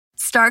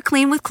Start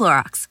clean with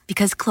Clorox,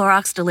 because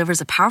Clorox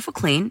delivers a powerful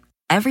clean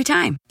every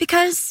time.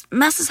 Because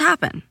messes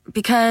happen.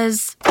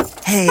 Because...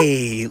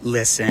 Hey,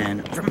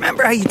 listen.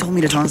 Remember how you told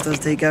me to toss those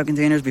takeout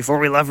containers before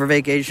we left for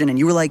vacation? And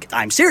you were like,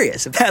 I'm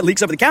serious. If that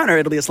leaks over the counter,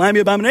 it'll be a slimy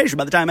abomination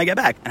by the time I get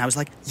back. And I was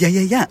like,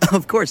 yeah,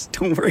 of course.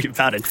 Don't worry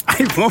about it.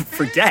 I won't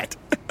forget.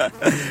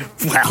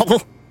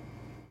 Well...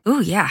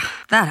 Ooh, yeah,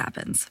 that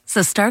happens.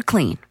 So start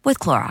clean with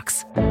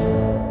Clorox.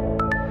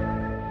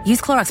 Use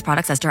Clorox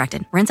products as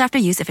directed. Rinse after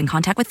use if in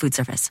contact with food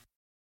surface.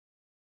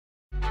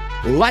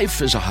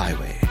 Life is a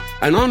highway,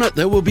 and on it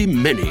there will be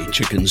many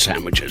chicken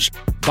sandwiches.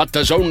 But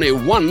there's only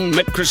one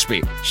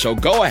McCrispy. So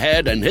go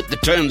ahead and hit the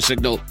turn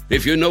signal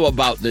if you know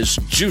about this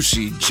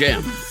juicy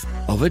gem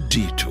of a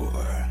detour.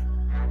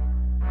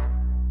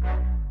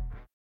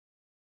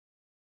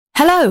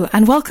 Hello,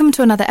 and welcome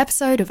to another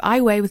episode of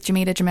I Weigh with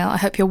Jameela Jamil. I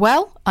hope you're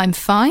well. I'm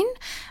fine.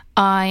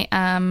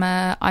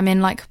 I'm in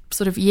like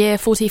sort of year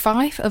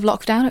 45 of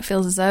lockdown. It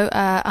feels as though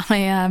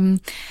I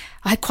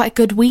had quite a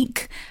good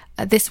week.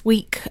 This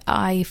week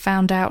I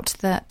found out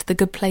that The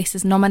Good Place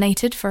is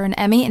nominated for an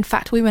Emmy. In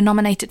fact, we were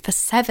nominated for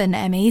 7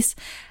 Emmys.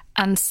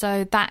 And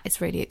so that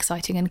is really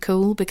exciting and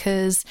cool,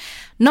 because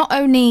not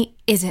only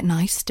is it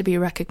nice to be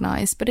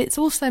recognised, but it's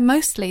also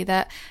mostly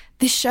that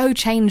this show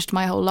changed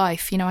my whole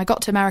life. You know, I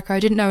got to America, I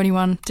didn't know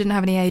anyone, didn't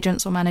have any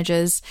agents or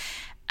managers,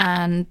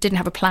 and didn't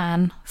have a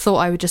plan, thought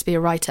I would just be a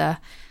writer,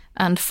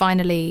 and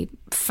finally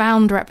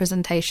found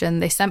representation.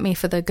 They sent me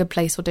for the Good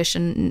Place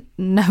audition,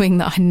 knowing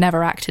that I'd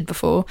never acted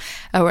before,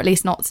 or at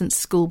least not since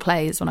school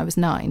plays when I was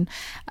 9.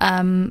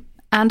 And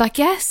I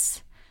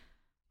guess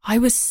I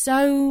was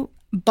so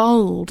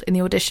bold in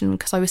the audition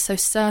because I was so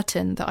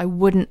certain that I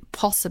wouldn't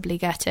possibly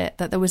get it,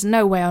 that there was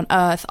no way on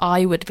earth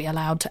I would be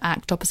allowed to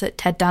act opposite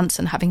Ted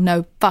Danson, having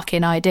no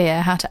fucking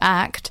idea how to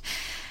act.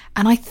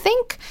 And I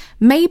think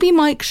maybe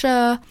Mike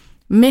Schur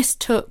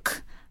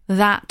mistook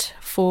that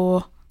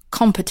for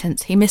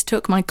competence. He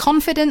mistook my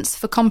confidence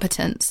for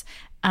competence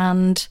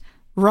and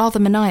rather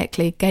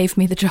maniacally gave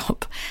me the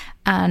job.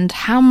 And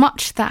how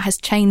much that has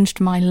changed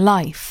my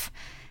life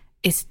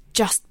is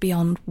just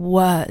beyond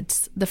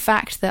words. The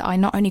fact that I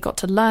not only got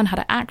to learn how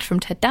to act from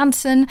Ted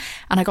Danson,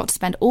 and I got to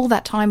spend all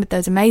that time with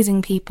those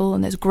amazing people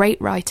and those great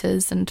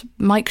writers and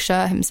Mike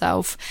Schur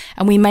himself,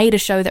 and we made a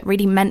show that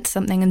really meant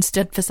something and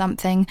stood for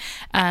something.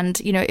 And,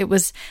 you know, it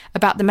was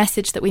about the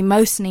message that we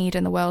most need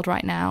in the world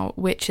right now,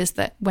 which is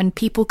that when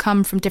people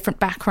come from different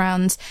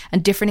backgrounds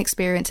and different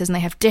experiences and they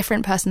have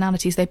different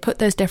personalities, they put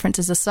those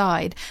differences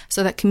aside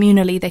so that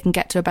communally they can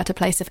get to a better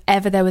place. If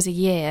ever there was a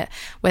year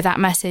where that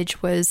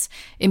message was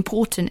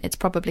important, it's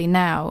probably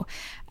now.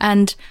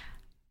 And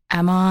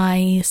am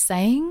I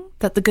saying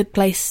that The Good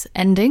Place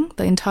ending,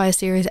 the entire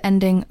series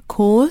ending,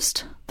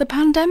 caused the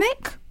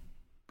pandemic?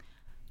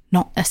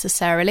 Not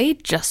necessarily,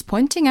 just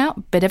pointing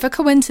out, bit of a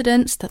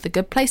coincidence that The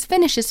Good Place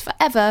finishes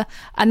forever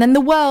and then the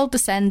world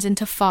descends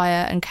into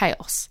fire and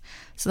chaos.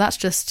 So that's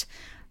just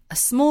a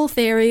small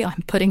theory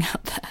I'm putting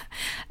out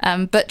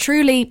there. But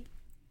truly,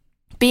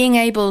 being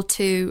able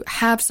to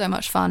have so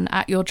much fun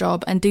at your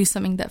job and do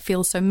something that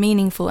feels so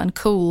meaningful and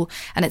cool,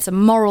 and it's a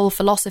moral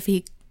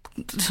philosophy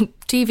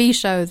TV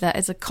show that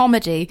is a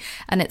comedy,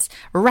 and it's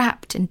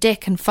wrapped in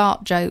dick and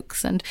fart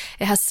jokes, and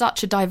it has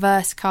such a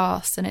diverse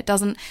cast, and it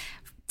doesn't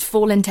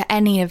fall into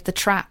any of the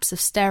traps of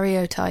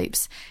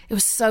stereotypes. It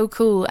was so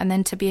cool. And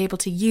then to be able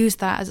to use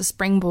that as a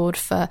springboard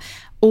for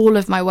all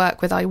of my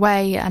work with I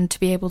Weigh, and to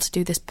be able to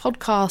do this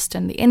podcast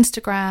and the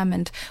Instagram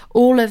and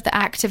all of the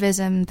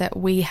activism that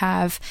we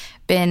have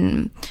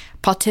been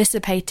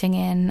participating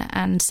in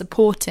and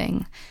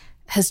supporting,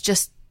 has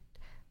just,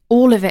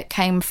 all of it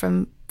came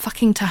from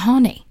fucking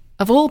Tahani,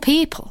 of all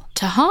people,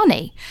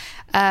 Tahani.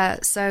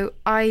 So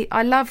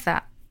I love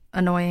that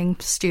annoying,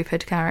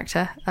 stupid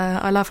character.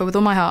 I love her with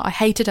all my heart. I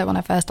hated her when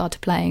I first started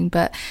playing,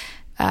 but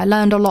I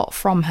learned a lot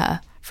from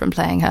her, from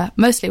playing her,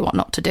 mostly what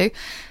not to do.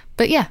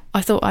 But yeah,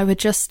 I thought I would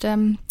just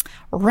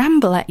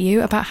ramble at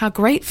you about how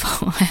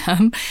grateful I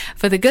am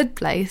for The Good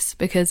Place,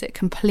 because it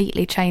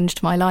completely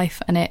changed my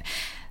life, and it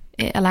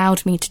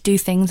allowed me to do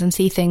things and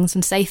see things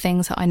and say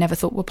things that I never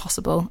thought were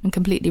possible, and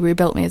completely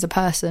rebuilt me as a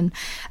person.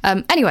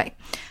 Anyway,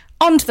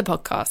 on to the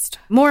podcast.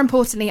 More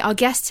importantly, our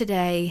guest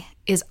today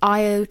is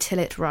Ayo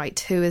Tillett-Wright,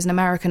 who is an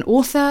American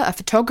author, a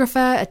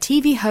photographer, a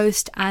TV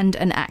host, and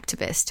an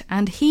activist.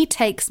 And he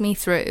takes me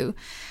through,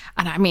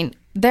 and I mean,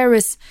 there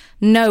is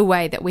no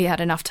way that we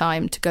had enough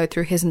time to go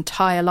through his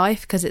entire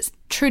life, because it's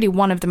truly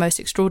one of the most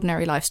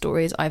extraordinary life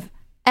stories I've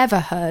ever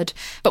heard.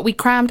 But we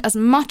crammed as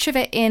much of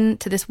it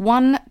into this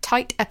one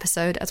tight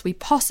episode as we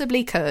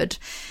possibly could.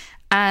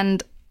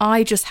 And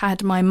I just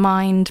had my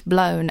mind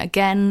blown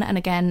again and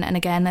again and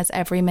again as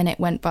every minute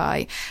went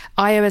by.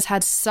 Ayo has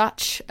had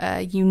such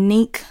a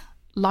unique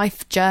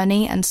life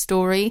journey and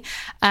story,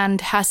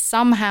 and has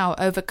somehow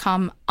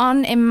overcome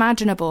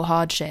unimaginable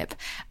hardship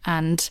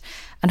and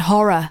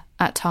horror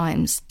at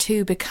times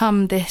to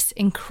become this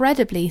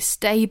incredibly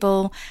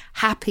stable,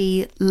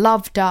 happy,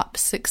 loved up,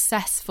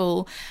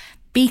 successful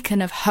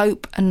beacon of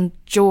hope and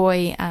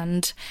joy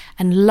and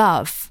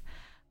love.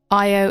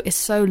 Ayo is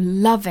so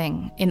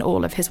loving in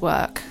all of his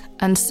work.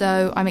 And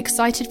so I'm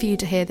excited for you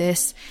to hear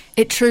this.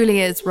 It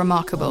truly is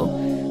remarkable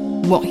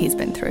what he's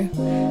been through.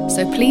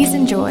 So please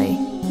enjoy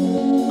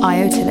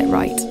Io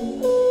Tillett-Wright.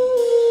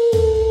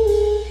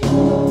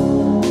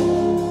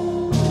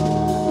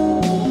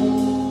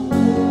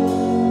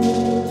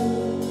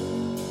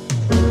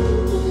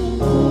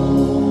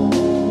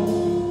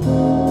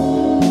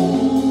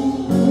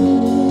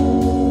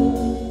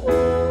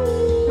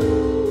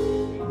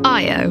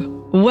 Io,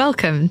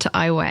 welcome to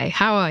I Weigh.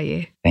 How are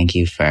you? Thank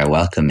you for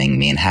welcoming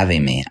me and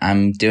having me.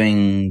 I'm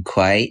doing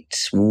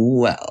quite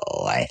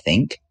well, I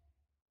think.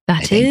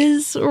 That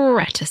is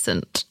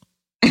reticent.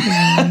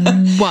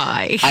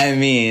 Why? I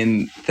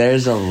mean,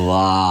 there's a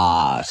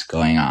lot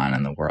going on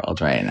in the world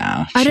right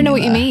now. I don't know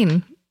what you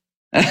mean.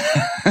 What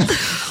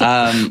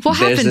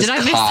happened? Did I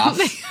miss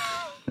something?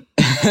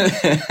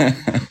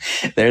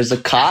 There's a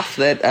cough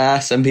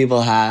that some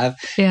people have.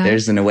 Yeah.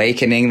 There's an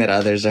awakening that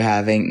others are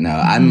having. No,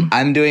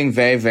 I'm doing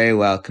very, very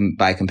well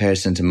by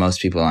comparison to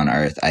most people on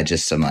Earth. I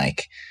just am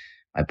like,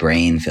 my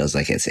brain feels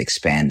like it's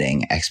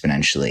expanding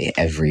exponentially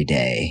every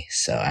day.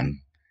 So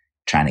I'm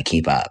trying to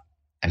keep up.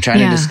 I'm trying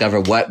to discover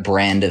what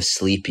brand of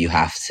sleep you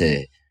have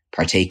to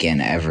partake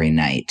in every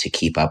night to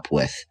keep up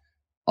with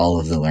all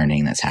of the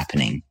learning that's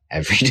happening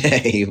every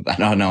day. I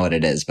don't know what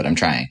it is, but I'm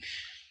trying.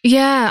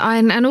 Yeah,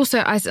 and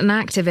also as an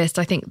activist,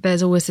 I think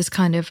there's always this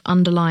kind of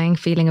underlying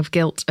feeling of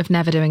guilt of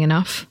never doing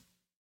enough.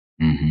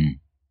 Mm-hmm.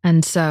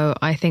 And so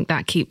I think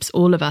that keeps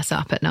all of us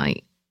up at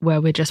night,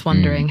 where we're just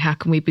wondering, how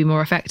can we be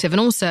more effective?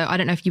 And also, I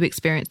don't know if you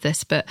experienced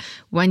this, but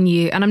when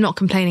you, and I'm not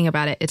complaining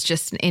about it, it's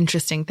just an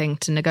interesting thing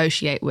to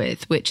negotiate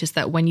with, which is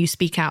that when you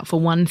speak out for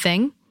one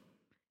thing,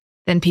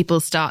 then people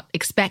start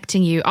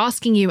expecting you,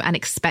 asking you and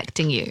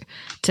expecting you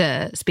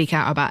to speak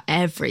out about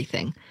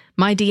everything.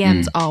 My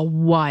DMs are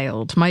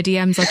wild. My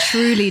DMs are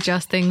truly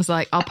just things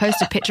like, I'll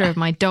post a picture of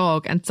my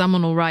dog and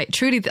someone will write,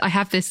 truly, I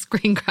have this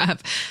screen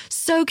grab.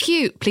 So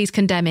cute. Please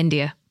condemn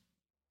India.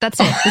 That's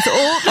it. That's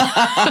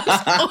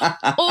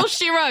all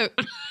she wrote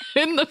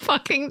in the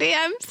fucking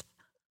DMs.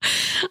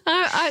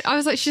 I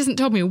was like, she hasn't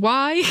told me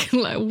why,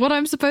 like, what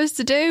I'm supposed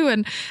to do,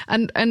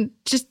 and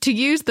just to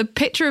use the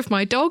picture of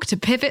my dog to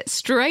pivot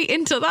straight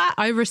into that.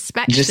 I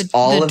respect just the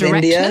all of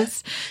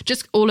directness. India?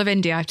 Just all of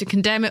India. I have to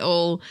condemn it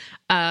all.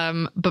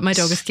 But my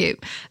dog is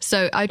cute.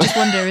 So I just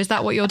wonder, is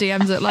that what your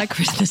DMs look like,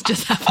 or is this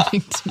just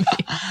happening to me?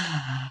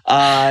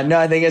 No,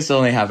 I think it's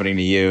only happening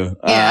to you.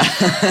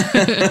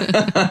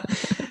 Yeah.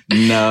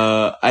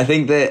 No, I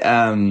think that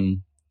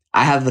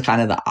I have the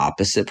kind of the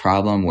opposite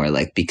problem where,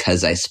 like,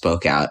 because I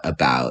spoke out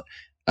about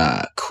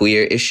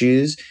queer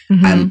issues,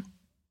 I'm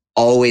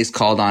always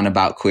called on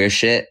about queer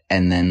shit,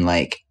 and then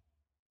like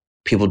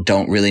people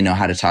don't really know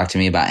how to talk to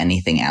me about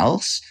anything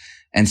else.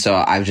 And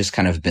so I've just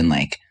kind of been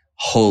like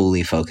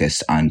wholly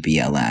focused on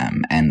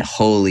BLM and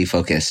wholly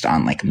focused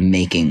on like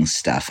making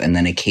stuff. And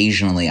then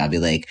occasionally I'll be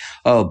like,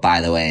 oh,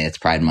 by the way, it's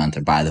Pride Month,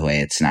 or by the way,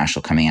 it's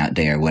National Coming Out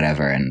Day, or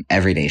whatever. And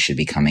every day should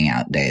be Coming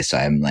Out Day. So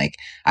I'm like,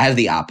 I have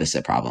the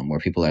opposite problem where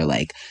people are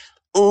like,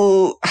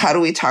 oh, how do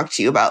we talk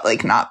to you about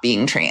like not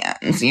being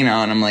trans? You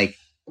know, and I'm like,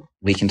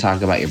 we can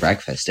talk about your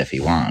breakfast if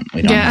you want.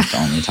 We don't have to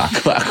only talk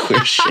about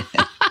queer shit.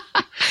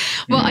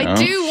 Well, I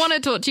do want to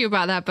talk to you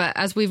about that, but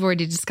as we've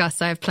already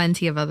discussed, I have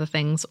plenty of other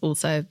things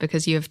also,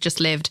 because you have just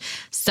lived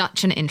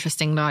such an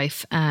interesting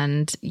life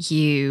and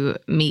you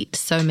meet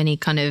so many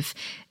kind of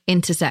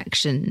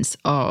intersections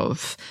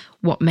of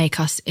what make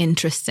us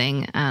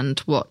interesting and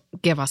what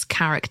give us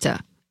character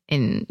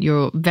in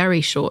your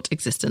very short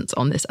existence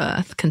on this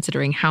earth,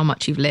 considering how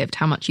much you've lived,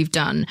 how much you've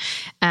done.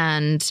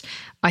 And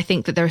I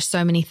think that there are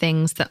so many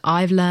things that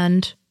I've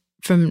learned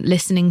from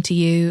listening to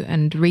you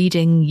and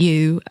reading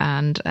you.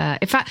 And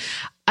in fact,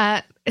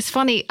 it's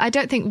funny, I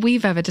don't think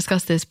we've ever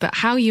discussed this, but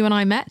how you and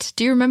I met.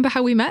 Do you remember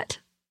how we met?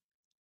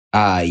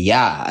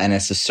 Yeah. And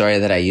it's a story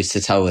that I used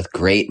to tell with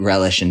great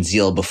relish and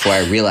zeal before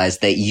I realized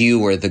that you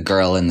were the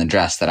girl in the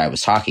dress that I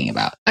was talking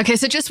about. Okay.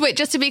 So just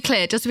to be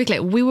clear,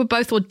 we were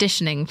both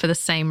auditioning for the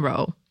same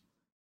role.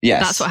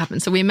 Yes. That's what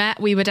happened. So we met,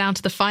 we were down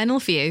to the final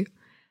few.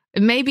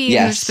 Maybe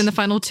it was just in the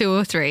final 2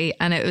 or 3,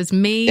 and it was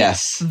me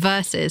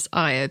versus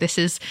Io. This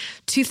is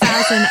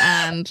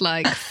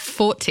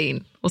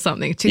 2014 or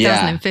something,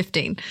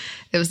 2015.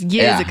 It was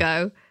years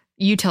ago.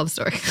 You tell the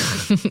story.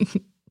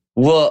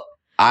 Well,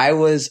 I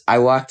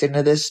walked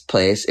into this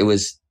place. There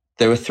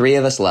were 3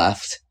 of us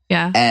left.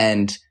 Yeah.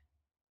 And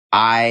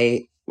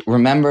I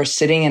remember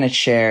sitting in a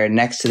chair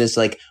next to this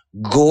like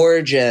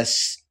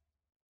gorgeous,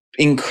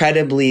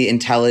 incredibly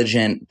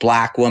intelligent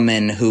Black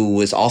woman who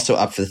was also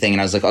up for the thing. And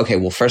I was like, okay,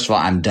 well, first of all,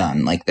 I'm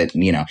done. Like that,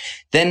 you know.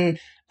 Then,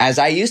 as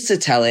I used to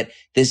tell it,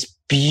 this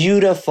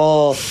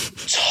beautiful,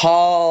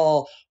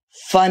 tall,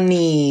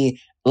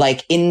 funny,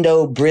 like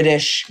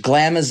Indo-British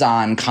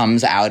glamazon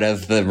comes out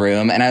of the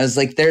room. And I was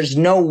like, there's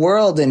no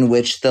world in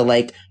which the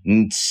like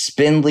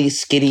spindly,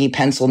 skitty,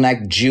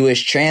 pencil-neck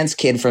Jewish trans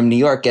kid from New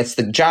York gets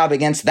the job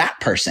against that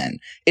person.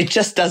 It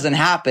just doesn't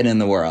happen in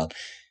the world.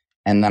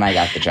 And then I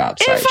got the job.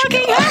 Sorry, it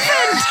fucking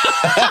happened!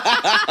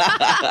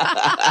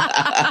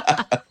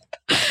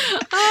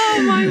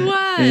 Oh my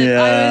word.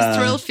 Yeah. I was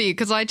thrilled for you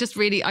because I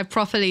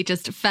properly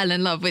just fell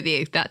in love with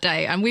you that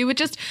day. And we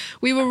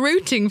were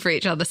rooting for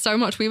each other so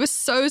much. We were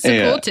so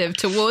supportive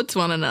towards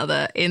one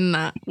another in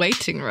that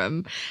waiting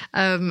room.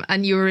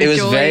 And you were enjoying.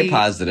 It was very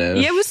positive.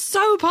 Yeah, it was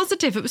so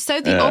positive. It was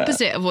so the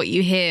opposite of what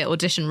you hear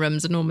audition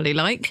rooms are normally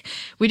like.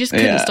 We just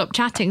couldn't stop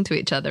chatting to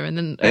each other. And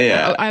then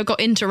I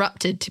got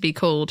interrupted to be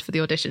called for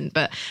the audition.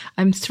 But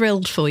I'm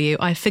thrilled for you.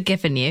 I've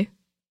forgiven you.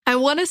 I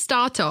want to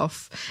start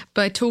off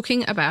by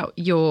talking about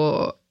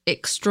your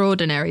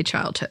extraordinary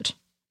childhood.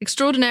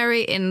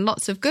 Extraordinary in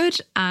lots of good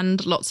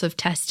and lots of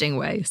testing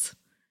ways.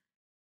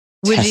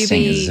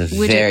 Testing is a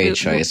very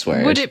choice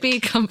word. Would it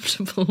be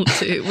comfortable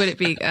to?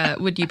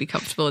 Would you be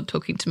comfortable in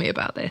talking to me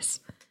about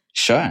this?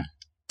 Sure.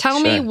 Tell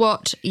me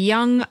what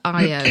young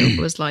Io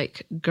was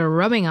like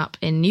growing up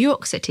in New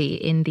York City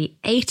in the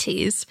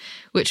 80s,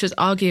 which was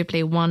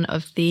arguably one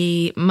of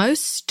the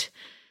most.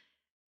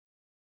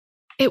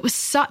 It was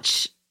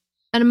such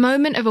a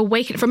moment of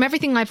awakening. From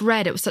everything I've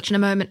read, it was such a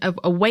moment of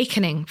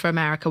awakening for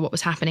America, what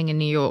was happening in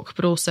New York,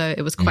 but also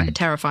it was quite a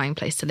terrifying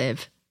place to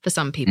live for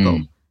some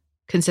people,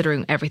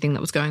 considering everything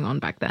that was going on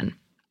back then.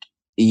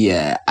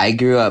 Yeah, I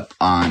grew up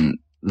on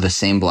the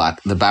same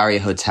block. The Bowery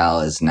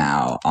Hotel is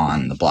now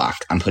on the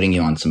block. I'm putting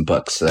you on some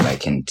books so that I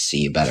can see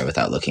you better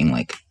without looking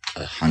like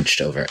hunched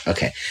over.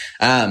 Okay.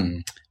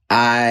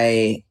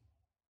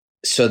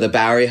 So the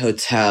Bowery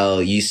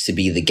Hotel used to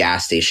be the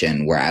gas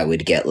station where I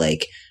would get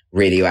like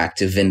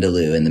radioactive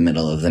Vindaloo in the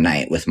middle of the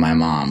night with my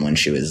mom when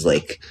she was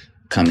like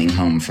coming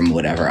home from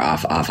whatever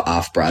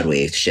off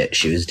Broadway shit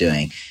she was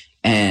doing.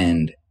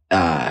 And,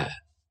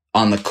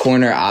 on the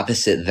corner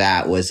opposite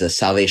that was a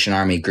Salvation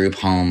Army group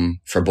home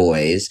for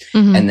boys.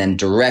 Mm-hmm. And then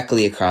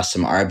directly across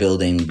from our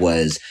building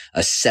was a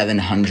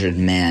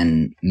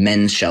 700-man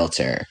men's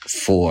shelter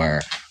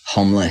for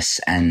homeless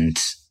and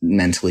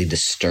mentally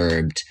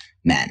disturbed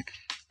men.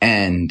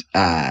 And,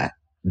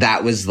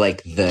 that was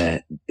like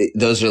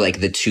those are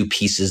like the two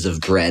pieces of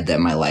bread that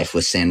my life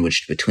was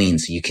sandwiched between.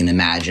 So you can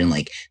imagine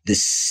like the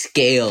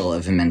scale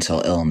of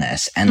mental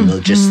illness and the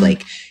just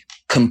like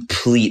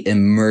complete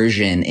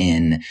immersion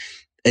in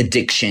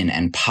addiction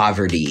and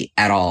poverty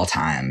at all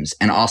times.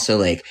 And also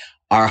like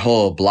our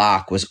whole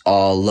block was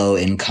all low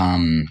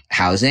income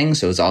housing.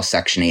 So it was all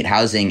Section 8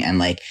 housing. And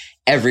like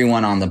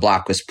everyone on the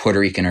block was Puerto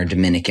Rican or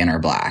Dominican or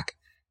Black.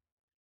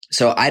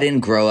 So I didn't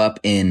grow up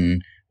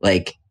in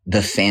like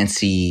the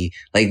fancy,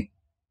 like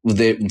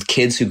the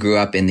kids who grew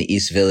up in the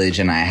East Village.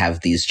 And I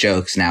have these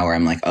jokes now where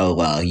I'm like, oh,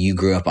 well, you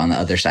grew up on the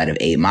other side of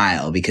 8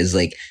 Mile, because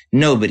like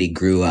nobody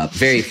grew up.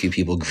 Very few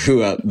people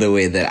grew up the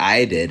way that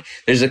I did.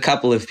 There's a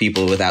couple of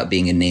people, without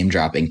being a name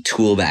dropping,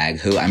 Toolbag,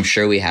 who I'm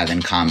sure we have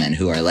in common,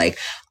 who are like,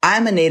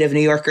 I'm a native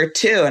New Yorker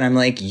too. And I'm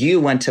like, you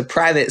went to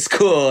private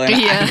school and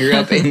I grew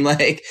up in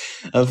like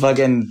a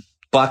fucking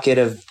bucket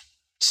of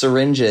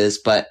syringes.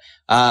 But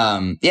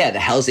the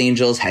Hells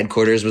Angels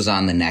headquarters was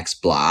on the next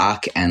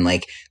block, and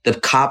like the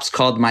cops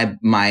called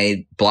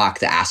my block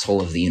the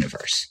asshole of the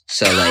universe.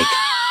 So like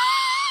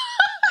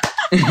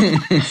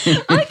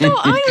I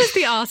thought I was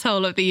the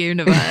asshole of the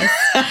universe.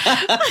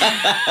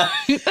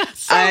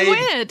 That's so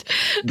weird.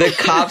 The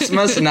cops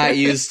must not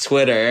use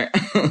Twitter.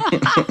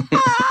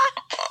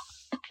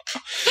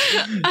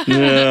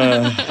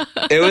 Yeah.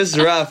 It was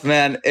rough,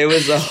 man. It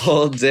was a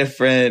whole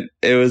different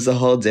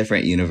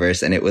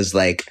universe. And it was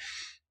like,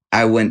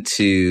 I went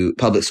to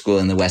public school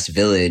in the West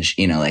Village,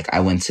 you know, like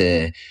I went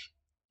to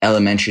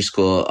elementary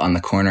school on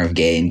the corner of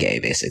Gay and Gay,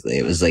 basically.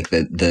 It was like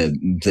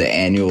the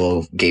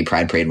annual gay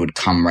pride parade would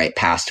come right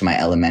past my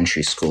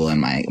elementary school. And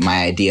my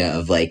idea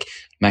of like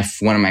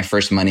one of my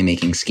first money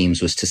making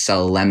schemes was to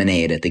sell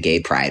lemonade at the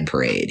gay pride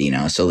parade, you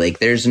know? So like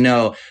there's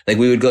no, like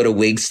we would go to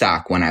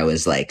Wigstock when I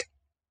was like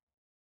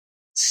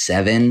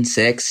 7.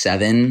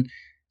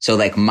 So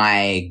like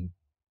my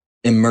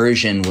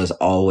immersion was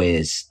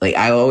always like,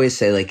 I always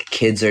say like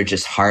kids are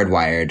just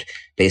hardwired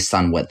based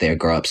on what they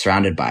grow up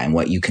surrounded by, and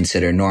what you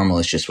consider normal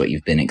is just what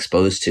you've been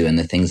exposed to. And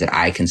the things that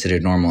I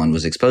considered normal and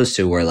was exposed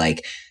to were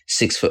like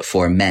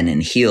 6'4" men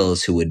in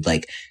heels who would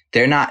like,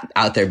 they're not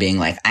out there being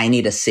like, I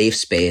need a safe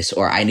space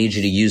or I need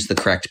you to use the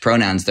correct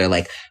pronouns. They're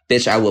like,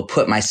 bitch, I will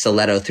put my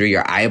stiletto through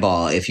your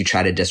eyeball if you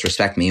try to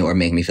disrespect me or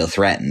make me feel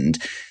threatened.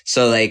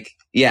 So like,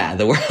 yeah,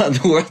 the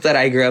world that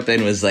I grew up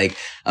in was like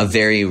a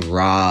very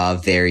raw,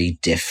 very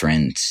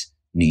different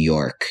New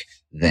York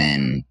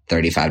than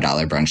 $35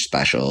 brunch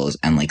specials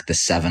and like the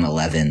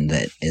 7-Eleven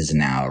that is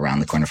now around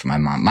the corner from my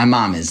mom. My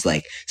mom is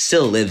like,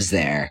 still lives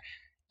there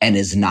and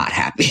is not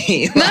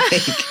happy.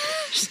 Like,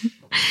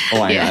 oh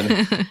my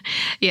God.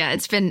 Yeah,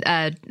 it's been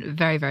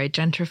very, very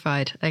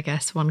gentrified, I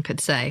guess one could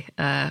say.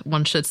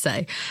 One should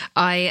say.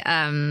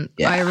 I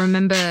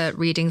remember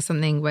reading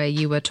something where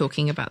you were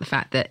talking about the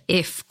fact that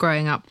if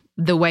growing up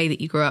the way that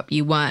you grew up,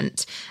 you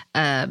weren't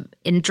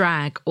in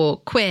drag or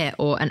queer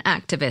or an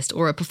activist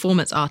or a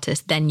performance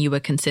artist, then you were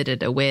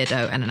considered a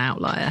weirdo and an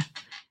outlier.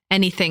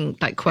 Anything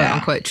like quote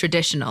unquote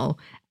traditional,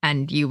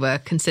 and you were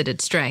considered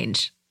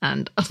strange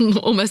and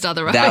almost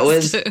otherwise.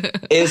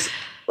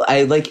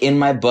 I like in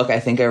my book, I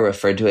think I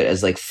referred to it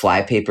as like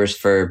flypapers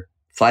for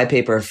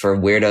flypaper for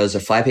weirdos or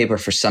flypaper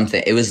for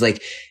something. It was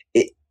like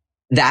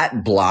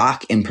that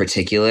block in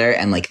particular,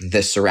 and like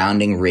the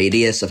surrounding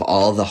radius of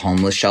all the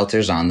homeless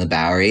shelters on the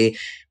Bowery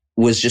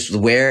was just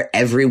where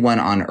everyone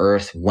on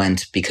earth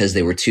went because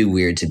they were too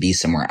weird to be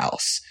somewhere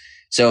else.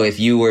 So if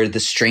you were the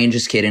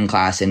strangest kid in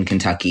class in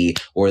Kentucky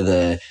or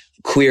the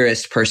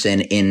queerest person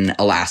in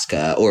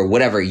Alaska or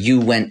whatever, you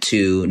went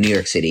to New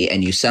York City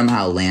and you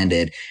somehow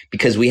landed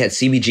because we had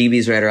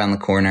CBGB's right around the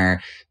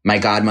corner. My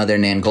godmother,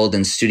 Nan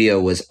Golden's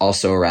studio was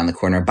also around the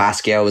corner.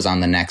 Basquiat was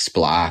on the next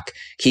block.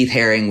 Keith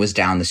Haring was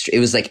down the street. It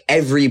was like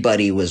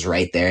everybody was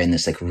right there in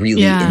this like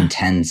really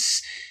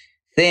intense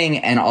thing.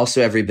 And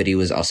also everybody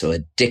was also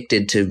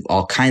addicted to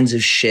all kinds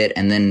of shit.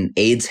 And then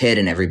AIDS hit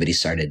and everybody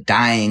started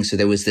dying. So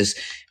there was this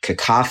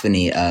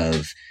cacophony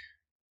of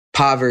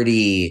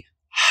poverty,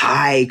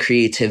 high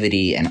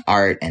creativity and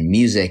art and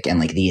music and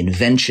like the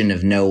invention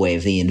of no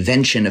wave, the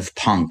invention of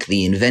punk,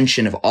 the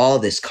invention of all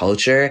this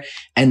culture.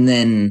 And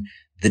then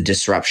the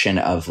disruption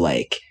of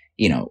like,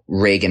 you know,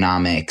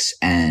 Reaganomics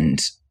and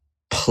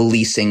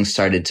policing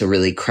started to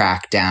really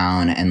crack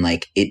down, and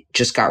like it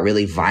just got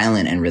really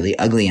violent and really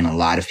ugly, and a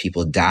lot of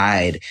people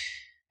died.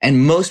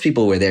 And most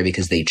people were there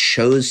because they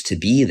chose to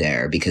be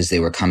there because they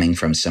were coming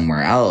from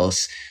somewhere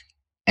else.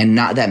 And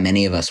not that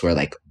many of us were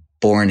like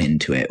born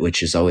into it,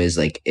 which is always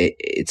like,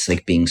 it's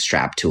like being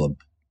strapped to a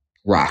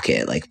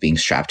rocket, like being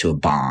strapped to a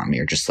bomb.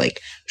 You're just like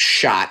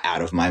shot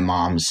out of my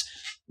mom's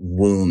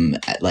womb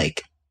at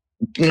like,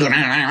 you know,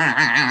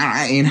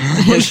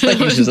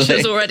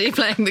 she's already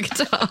playing the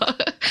guitar.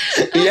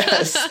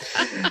 Yes,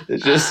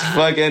 just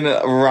fucking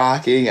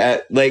rocking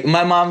at like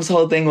my mom's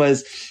whole thing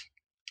was,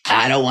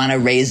 I don't want to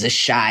raise a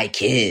shy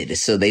kid,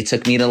 so they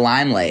took me to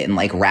Limelight and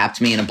like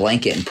wrapped me in a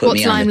blanket and put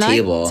me on the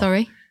table.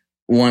 Sorry,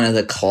 one of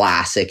the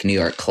classic New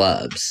York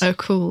clubs. Oh,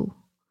 cool!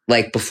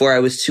 Like before I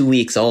was 2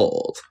 weeks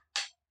old,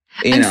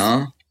 you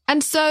know.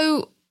 And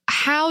so,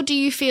 how do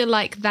you feel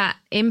like that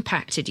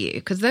impacted you?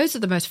 Because those are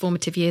the most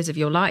formative years of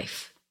your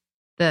life.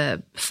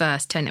 The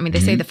first 10, I mean, they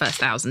say the first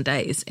 1,000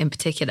 days in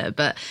particular,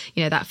 but,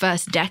 you know, that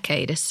first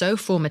decade is so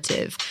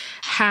formative.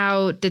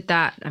 How did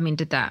that, I mean,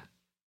 did that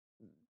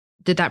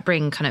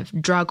bring kind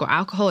of drug or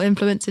alcohol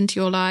influence into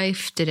your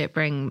life? Did it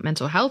bring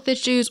mental health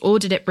issues, or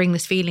did it bring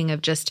this feeling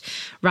of just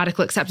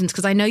radical acceptance?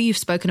 Because I know you've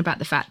spoken about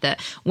the fact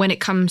that when it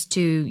comes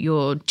to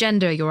your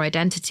gender, your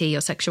identity, your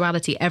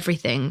sexuality,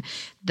 everything,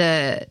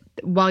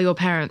 while your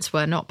parents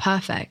were not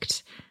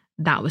perfect,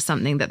 that was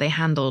something that they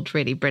handled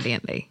really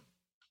brilliantly.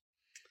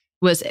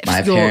 Was it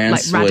your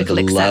like radical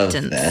acceptance?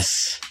 Love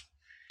this.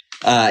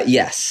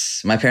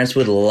 Yes, my parents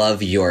would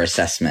love your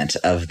assessment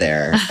of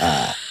their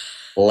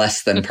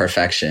less than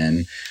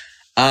perfection.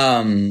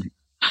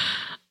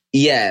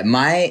 Yeah,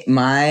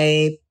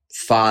 my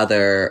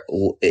father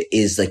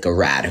is like a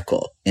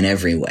radical in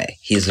every way.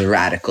 He's a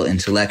radical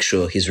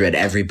intellectual. He's read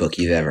every book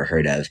you've ever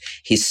heard of.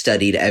 He's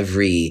studied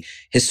every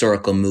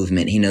historical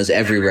movement. He knows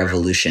every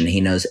revolution.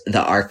 He knows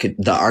the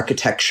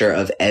architecture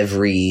of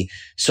every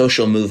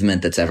social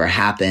movement that's ever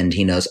happened.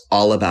 He knows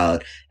all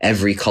about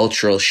every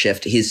cultural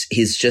shift. He's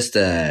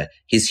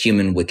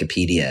human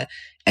Wikipedia,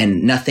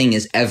 and nothing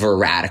is ever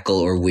radical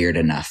or weird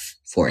enough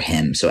for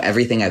him. So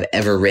everything I've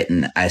ever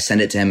written, I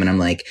send it to him and I'm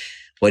like,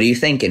 what do you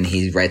think? And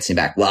he writes me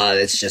back, well,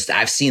 it's just,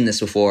 I've seen this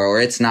before, or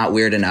it's not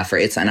weird enough,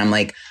 and I'm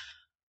like,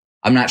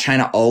 I'm not trying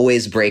to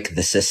always break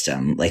the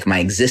system. Like my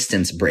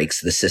existence breaks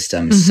the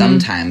system. Mm-hmm.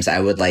 Sometimes I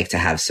would like to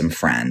have some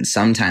friends.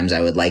 Sometimes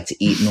I would like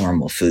to eat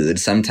normal food.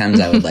 Sometimes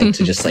I would like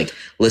to just like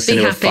listen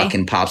to a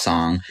fucking pop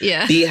song.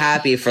 Yeah. Be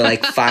happy for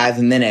like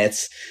 5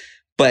 minutes.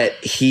 But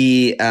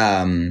the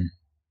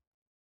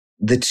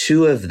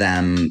two of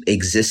them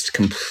exist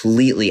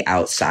completely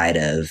outside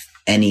of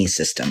any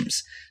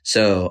systems.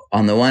 So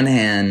on the one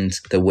hand,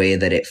 the way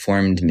that it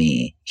formed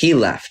me, he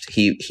left.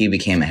 He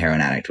became a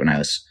heroin addict when I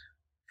was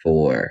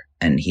 4,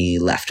 and he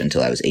left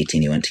until I was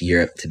 18. He went to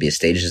Europe to be a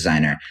stage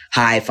designer,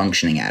 high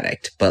functioning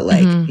addict, but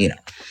like, you know,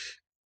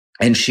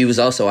 and she was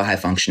also a high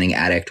functioning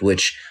addict,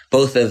 which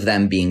both of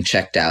them being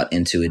checked out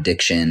into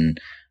addiction,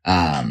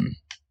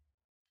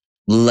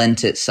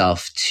 lent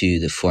itself to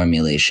the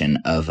formulation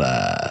of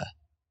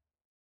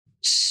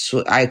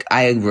so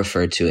I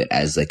refer to it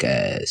as like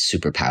a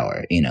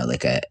superpower, you know,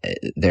 like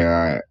there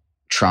are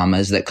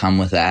traumas that come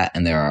with that.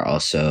 And there are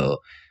also,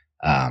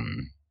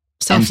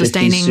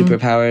 self-sustaining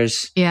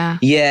superpowers. Yeah.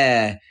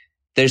 Yeah.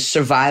 There's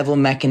survival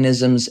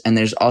mechanisms, and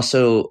there's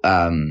also,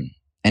 an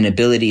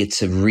ability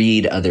to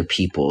read other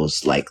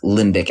people's like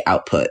limbic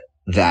output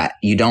that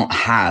you don't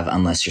have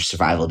unless your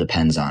survival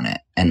depends on it.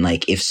 And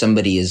like, if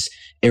somebody is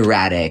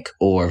erratic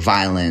or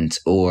violent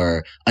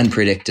or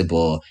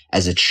unpredictable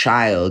as a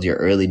child, your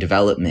early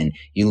development,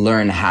 you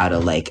learn how to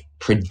like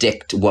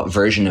predict what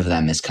version of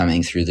them is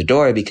coming through the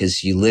door,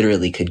 because you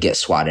literally could get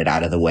swatted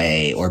out of the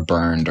way or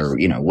burned or,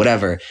 you know,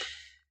 whatever.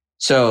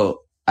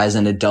 So as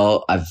an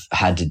adult, I've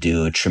had to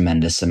do a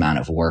tremendous amount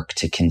of work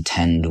to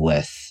contend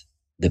with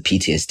the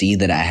PTSD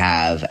that I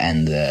have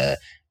and the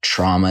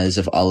traumas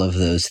of all of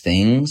those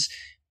things.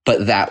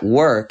 But that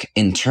work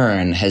in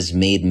turn has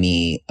made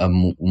me a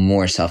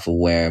more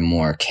self-aware,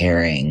 more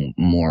caring,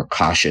 more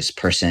cautious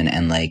person,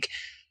 and like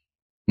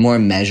more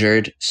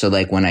measured. So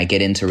like when I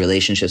get into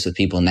relationships with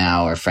people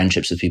now or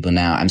friendships with people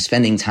now, I'm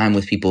spending time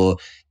with people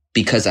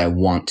because I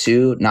want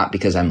to, not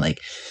because I'm like,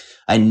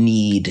 I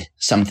need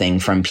something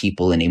from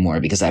people anymore,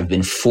 because I've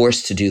been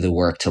forced to do the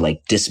work to like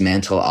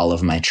dismantle all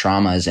of my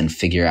traumas and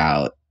figure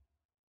out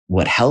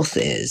what health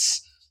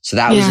is. So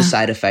that was a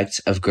side effect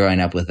of growing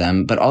up with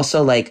them. But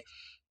also like,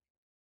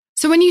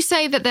 so when you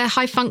say that they're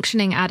high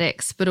functioning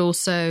addicts, but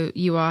also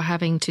you are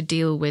having to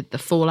deal with the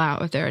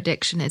fallout of their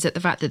addiction, is it the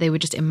fact that they were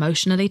just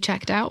emotionally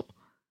checked out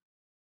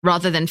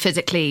rather than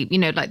physically, you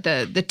know, like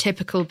the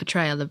typical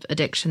portrayal of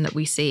addiction that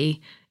we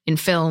see in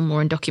film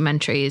or in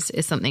documentaries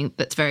is something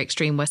that's very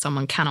extreme where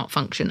someone cannot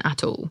function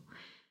at all.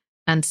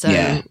 And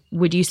so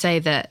would you say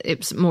that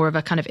it's more of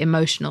a kind of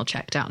emotional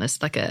checked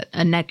outness, like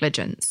a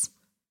negligence?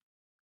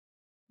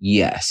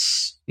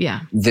 Yes.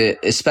 Yeah.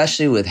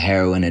 Especially with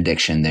heroin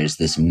addiction, there's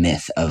this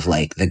myth of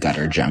like the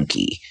gutter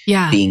junkie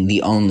being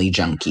the only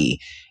junkie.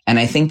 And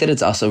I think that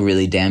it's also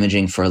really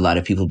damaging for a lot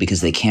of people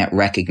because they can't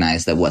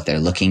recognize that what they're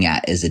looking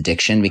at is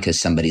addiction because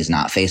somebody's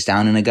not face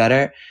down in a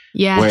gutter.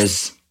 Yes.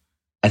 Whereas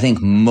I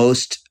think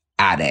most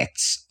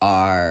addicts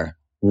are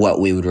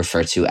what we would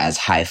refer to as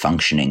high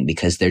functioning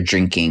because they're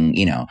drinking,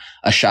 you know,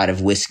 a shot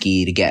of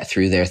whiskey to get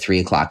through their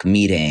 3:00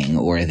 meeting,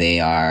 or they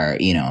are,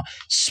 you know,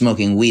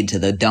 smoking weed to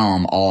the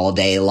dome all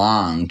day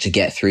long to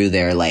get through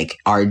their like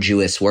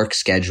arduous work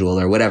schedule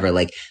or whatever.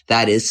 Like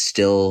that is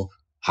still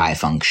high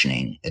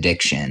functioning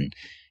addiction.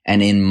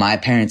 And in my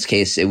parents'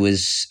 case, it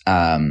was,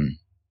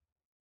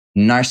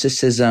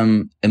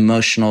 narcissism,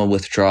 emotional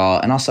withdrawal.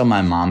 And also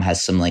my mom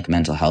has some like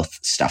mental health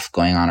stuff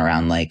going on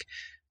around like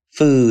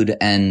food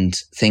and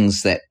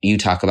things that you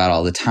talk about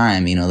all the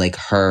time. You know, like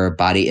her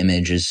body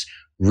image is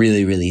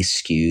really, really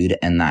skewed,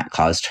 and that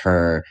caused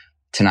her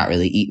to not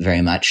really eat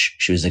very much.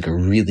 She was like a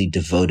really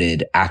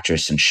devoted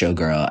actress and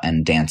showgirl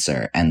and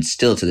dancer, and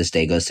still to this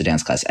day goes to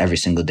dance class every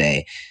single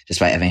day,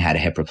 despite having had a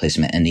hip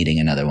replacement and needing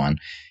another one.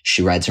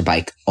 She rides her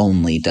bike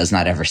only, does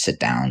not ever sit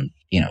down,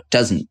 you know,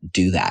 doesn't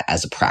do that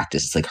as a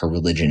practice. It's like her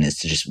religion is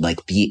to just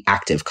like be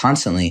active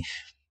constantly.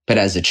 But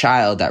as a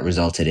child, that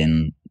resulted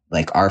in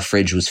like our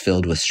fridge was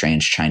filled with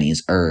strange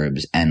Chinese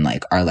herbs, and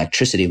like our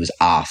electricity was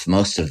off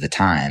most of the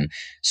time.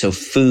 So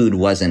food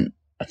wasn't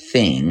a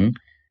thing,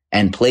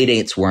 and play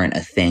dates weren't a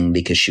thing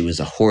because she was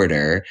a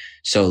hoarder.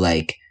 So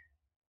like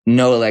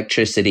no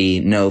electricity,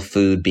 no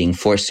food, being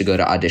forced to go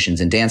to auditions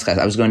and dance class.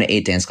 I was going to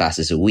 8 dance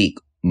classes a week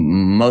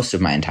most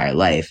of my entire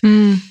life,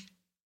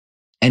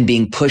 and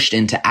being pushed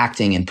into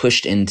acting and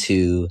pushed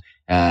into,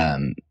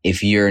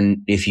 if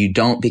you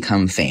don't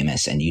become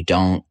famous and you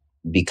don't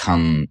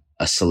become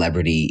a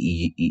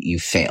celebrity, you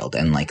failed,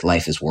 and like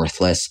life is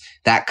worthless.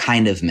 That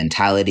kind of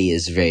mentality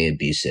is very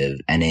abusive,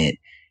 and it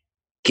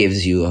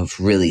gives you a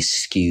really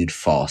skewed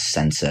false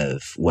sense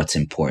of what's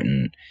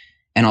important.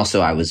 And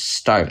also I was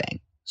starving.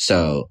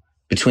 So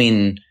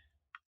between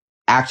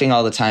acting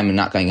all the time and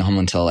not going home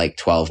until like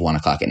 1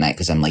 o'clock at night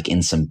because I'm like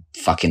in some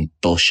fucking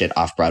bullshit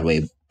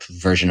off-Broadway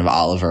version of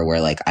Oliver where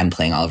like I'm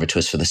playing Oliver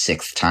Twist for the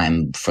 6th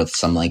time for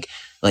some like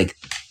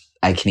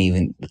I can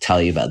even tell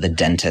you about the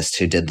dentist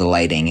who did the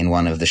lighting in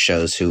one of the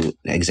shows who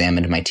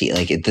examined my teeth.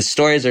 Like the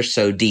stories are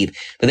so deep,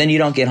 but then you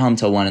don't get home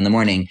till 1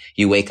 a.m.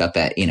 You wake up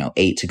at,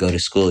 8 to go to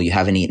school. You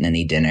haven't eaten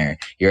any dinner.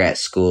 You're at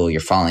school. You're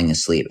falling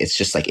asleep. It's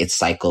just like it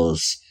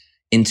cycles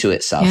into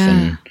itself. Yeah.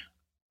 And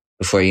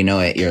before you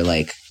know it, you're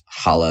like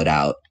hollowed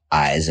out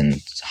eyes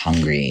and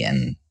hungry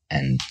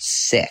and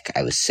sick.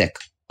 I was sick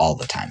all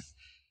the time.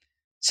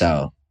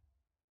 So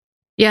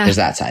there's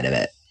that side of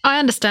it. I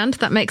understand.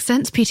 That makes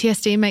sense.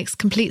 PTSD makes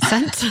complete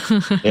sense.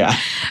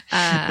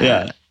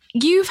 Yeah.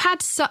 You've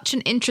had such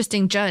an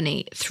interesting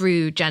journey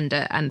through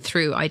gender and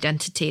through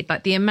identity.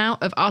 Like the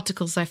amount of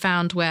articles I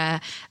found where,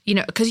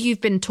 because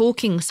you've been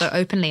talking so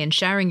openly and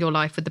sharing your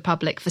life with the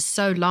public for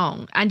so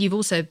long. And you've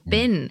also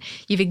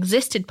you've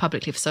existed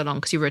publicly for so long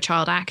because you were a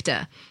child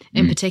actor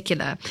in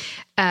particular.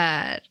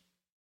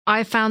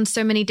 I found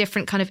so many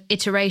different kind of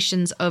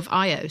iterations of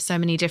Io, so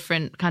many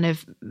different kind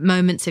of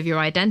moments of your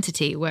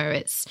identity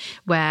let's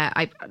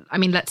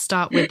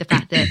start with the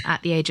fact that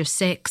at the age of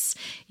 6,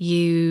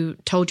 you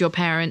told your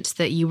parents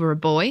that you were a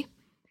boy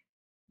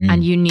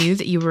and you knew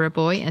that you were a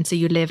boy. And so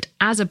you lived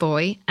as a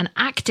boy and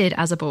acted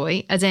as a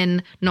boy, as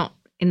in not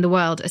in the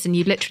world, as in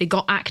you literally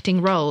got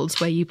acting roles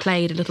where you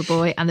played a little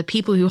boy and the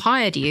people who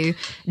hired you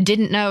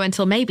didn't know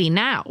until maybe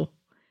now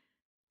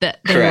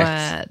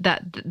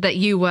that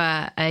you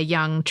were a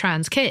young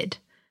trans kid.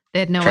 They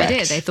had no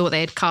idea. They thought they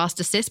had cast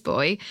a cis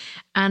boy.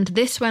 And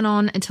this went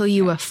on until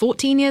you were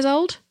 14 years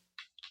old?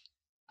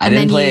 I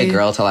didn't play a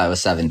girl till I was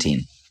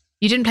 17.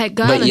 You didn't play a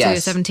girl until you were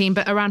 17,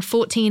 but around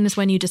 14 is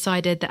when you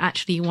decided that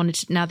actually you wanted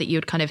to, now that you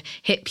had kind of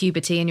hit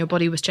puberty and your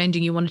body was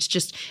changing, you wanted to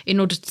just, in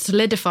order to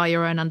solidify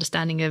your own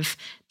understanding of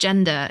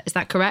gender. Is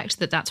that correct?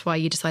 That's why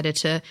you decided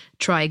to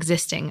try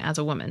existing as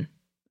a woman?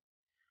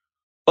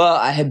 Well,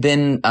 I had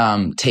been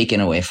taken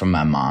away from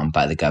my mom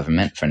by the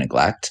government for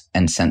neglect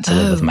and sent to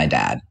live with my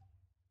dad.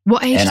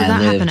 What age And did I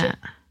that happen lived at?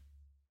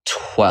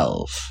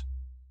 12.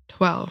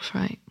 12,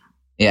 right.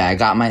 Yeah,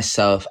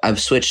 I've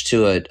switched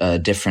to a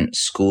different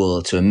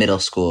school, to a middle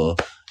school,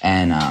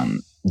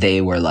 and they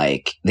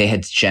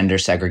had gender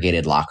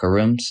segregated locker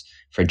rooms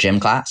for gym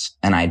class,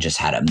 and I just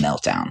had a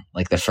meltdown.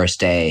 Like the first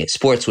day,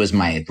 sports was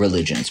my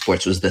religion.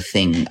 Sports was the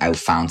thing I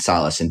found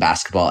solace in.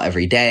 Basketball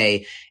every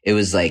day. It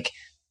was like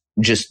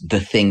just the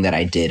thing that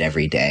I did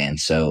every day. And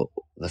so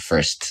the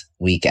first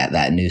week at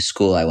that new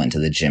school, I went to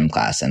the gym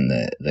class, and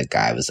the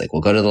guy was like,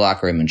 "Well, go to the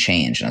locker room and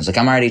change." And I was like,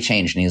 "I'm already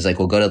changed." And he was like,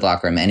 "Well, go to the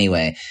locker room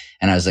anyway."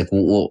 And I was like,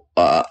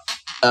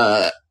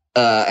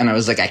 and I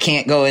was like, "I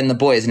can't go in the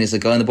boys." And he's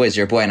like, "Go in the boys,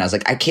 you're a boy." And I was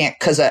like, "I can't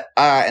cause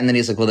and then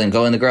he's like, "Well, then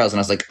go in the girls." And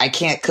I was like, "I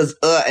can't cause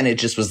and it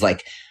just was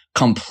like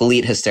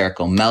complete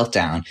hysterical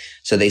meltdown.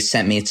 So they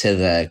sent me to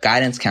the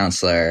guidance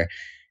counselor,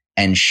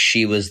 and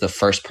she was the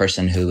first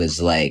person who was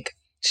like,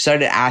 she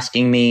started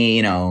asking me,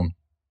 you know,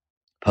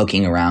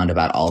 poking around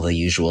about all the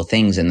usual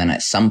things. And then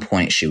at some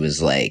point she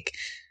was like,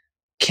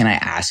 "Can I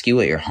ask you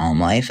what your home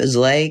life is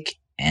like?"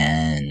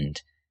 And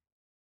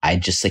I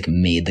just like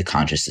made the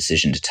conscious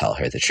decision to tell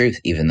her the truth,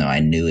 even though I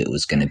knew it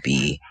was going to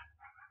be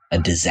a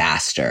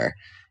disaster.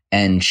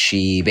 And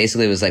she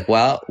basically was like,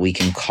 "Well, we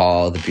can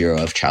call the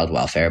Bureau of Child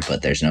Welfare,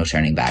 but there's no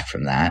turning back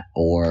from that.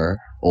 Or.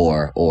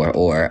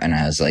 And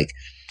I was like,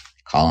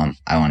 "Call them.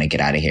 I want to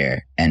get out of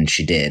here." And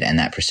she did. And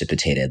that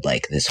precipitated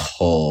like this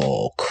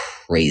whole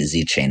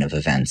crazy chain of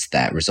events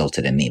that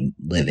resulted in me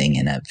living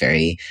in a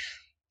very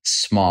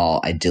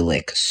small,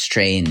 idyllic,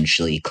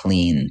 strangely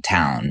clean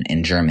town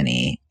in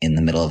Germany in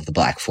the middle of the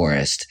Black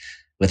Forest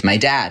with my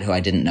dad, who I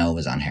didn't know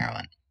was on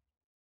heroin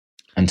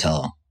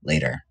until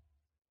later.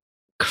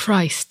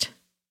 Christ.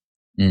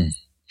 Oh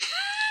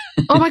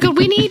my God,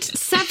 we need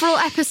several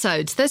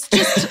episodes.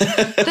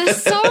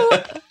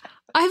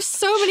 I have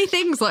so many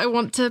things that I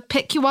want to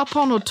pick you up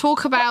on or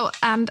talk about,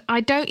 and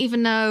I don't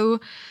even know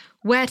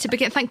where to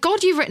begin. Thank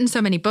God you've written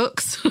so many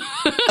books.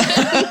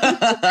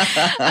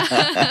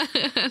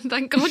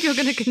 Thank God you're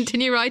going to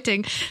continue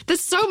writing.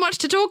 There's so much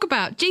to talk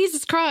about.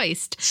 Jesus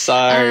Christ.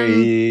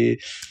 Sorry.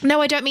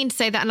 No, I don't mean to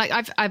say that. And like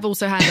I've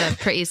also had a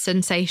pretty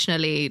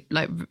sensationally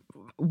like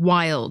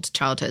wild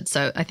childhood,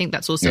 so I think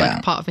that's also like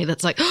a part of me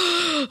that's like,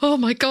 oh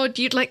my God,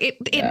 you like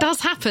it does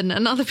happen,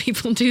 and other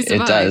people do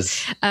survive. It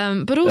does.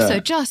 But also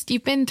just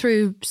you've been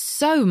through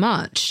so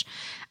much,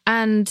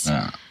 and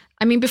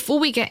I mean, before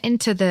we get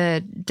into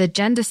the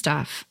gender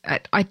stuff,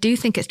 I do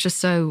think it's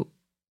so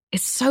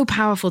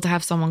powerful to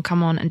have someone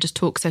come on and just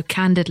talk so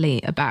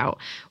candidly about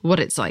what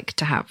it's like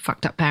to have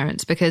fucked up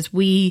parents, because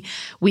we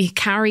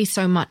carry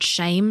so much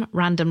shame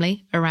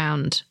randomly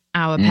around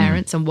our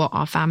parents and what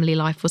our family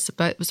life was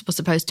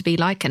supposed to be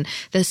like. And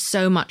there's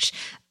so much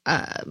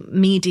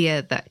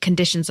media that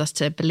conditions us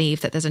to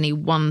believe that there's only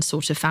one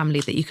sort of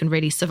family that you can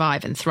really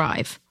survive and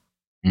thrive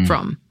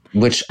from.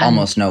 Which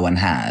almost no one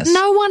has.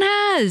 No one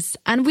has.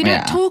 And we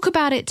don't talk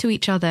about it to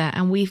each other.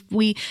 And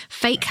we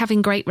fake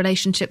having great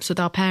relationships with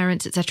our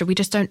parents, etc. We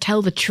just don't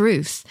tell the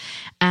truth.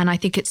 And I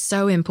think it's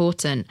so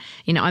important.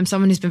 You know, I'm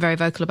someone who's been very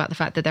vocal about the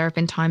fact that there have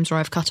been times where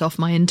I've cut off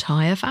my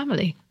entire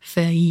family for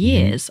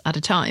years at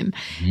a time,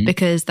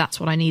 because that's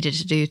what I needed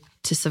to do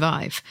to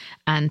survive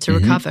and to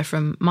recover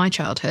from my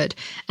childhood.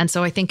 And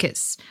so I think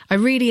I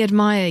really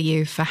admire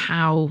you for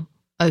how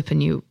open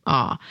you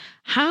are.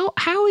 How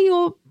are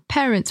your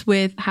parents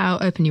with how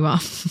open you are?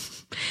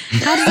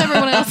 How does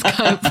everyone else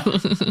cope?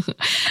 Because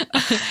I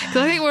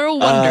think we're all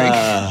wondering.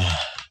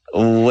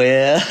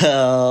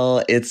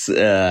 Well, it's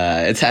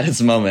had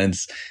its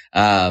moments.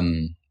 I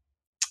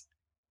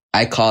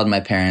called my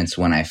parents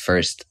when I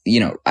first,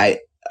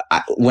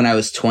 when I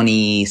was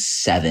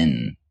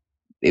 27,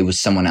 it was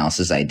someone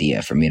else's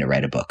idea for me to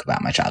write a book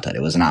about my childhood.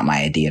 It was not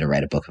my idea to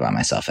write a book about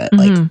myself at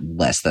like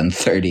less than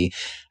 30.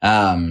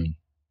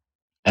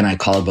 And I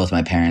called both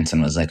my parents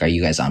and was like, "Are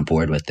you guys on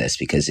board with this?"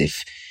 Because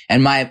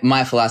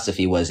my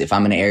philosophy was, if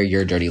I'm going to air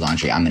your dirty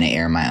laundry, I'm going to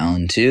air my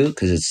own too,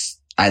 because it's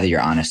either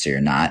you're honest or you're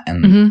not.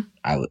 And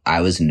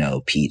I was no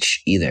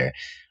peach either,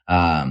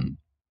 in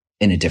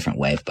a different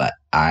way. But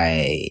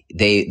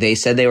they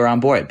said they were on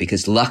board,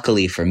 because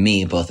luckily for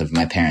me, both of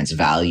my parents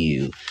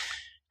value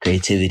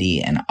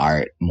creativity and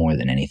art more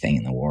than anything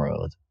in the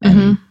world.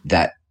 And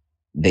that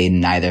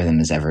neither of them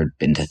has ever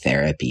been to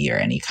therapy or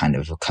any kind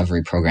of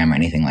recovery program or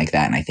anything like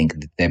that. And I think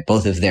that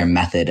both of their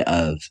method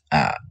of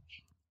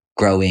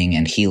growing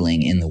and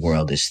healing in the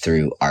world is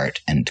through art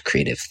and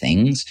creative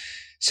things.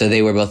 So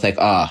they were both like,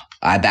 "Oh,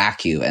 I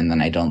back you." And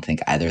then I don't think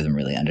either of them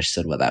really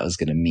understood what that was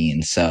going to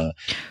mean. So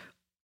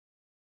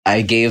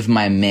I gave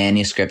my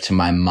manuscript to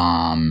my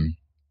mom.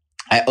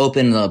 I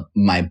opened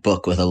my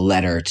book with a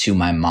letter to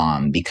my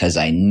mom, because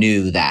I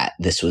knew that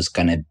this was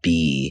going to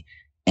be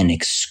an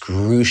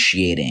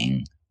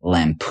excruciating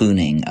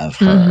lampooning of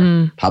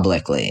her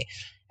publicly.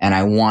 And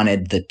I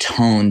wanted the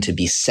tone to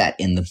be set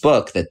in the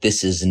book that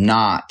this is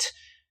not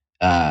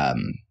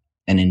an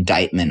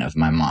indictment of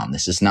my mom.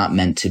 This is not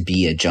meant to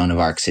be a Joan of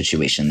Arc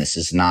situation. This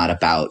is not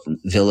about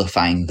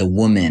vilifying the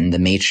woman, the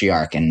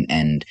matriarch,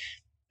 and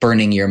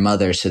burning your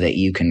mother so that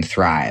you can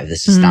thrive.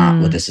 This is not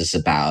what this is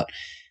about.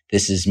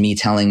 this is me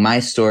telling my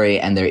story.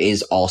 And there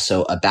is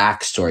also a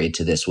backstory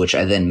to this, which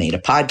I then made a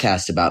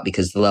podcast about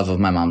because the love of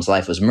my mom's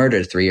life was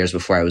murdered 3 years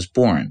before I was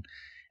born.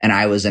 And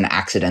I was an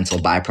accidental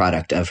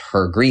byproduct of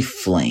her grief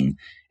fling.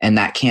 And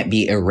that can't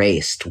be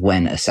erased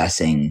when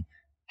assessing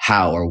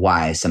how or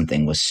why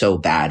something was so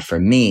bad for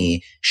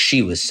me.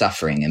 She was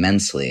suffering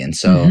immensely. And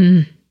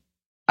so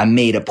I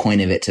made a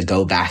point of it to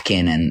go back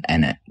in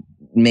and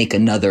make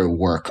another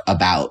work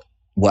about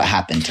what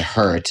happened to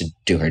her to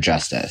do her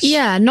justice.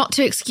 Yeah, not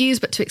to excuse,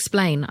 but to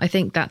explain. I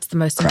think that's the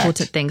most Correct.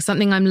 important thing.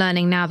 Something I'm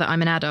learning now that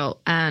I'm an adult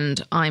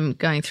and I'm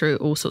going through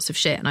all sorts of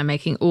shit and I'm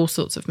making all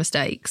sorts of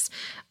mistakes.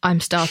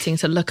 I'm starting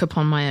to look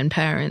upon my own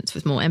parents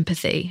with more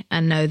empathy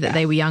and know that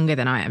they were younger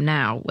than I am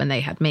now when they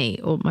had me,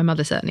 or my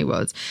mother certainly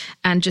was,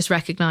 and just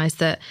recognize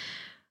that,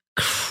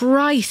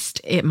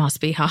 Christ, it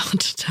must be hard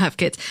to have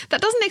kids.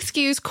 That doesn't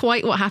excuse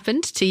quite what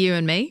happened to you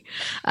and me,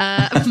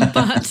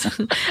 but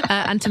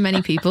and to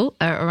many people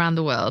around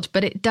the world.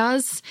 But it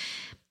does.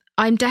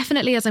 I'm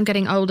definitely, as I'm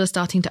getting older,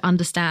 starting to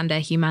understand their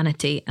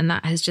humanity, and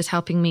that is just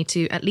helping me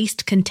to at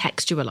least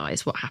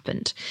contextualize what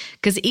happened.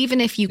 Because even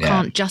if you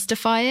can't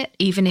justify it,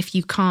 even if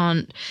you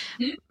can't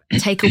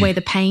take away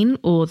the pain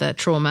or the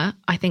trauma,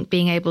 I think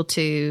being able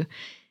to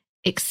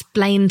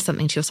explain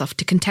something to yourself,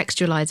 to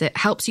contextualize it,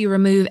 helps you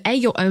remove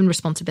your own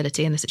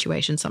responsibility in the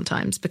situation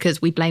sometimes,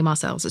 because we blame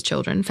ourselves as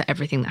children for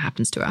everything that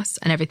happens to us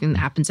and everything that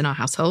happens in our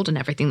household and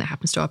everything that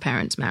happens to our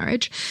parents'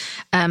 marriage.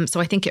 So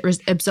I think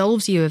it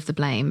absolves you of the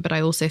blame, but I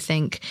also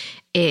think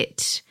I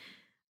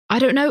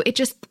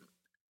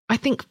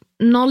think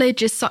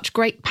knowledge is such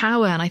great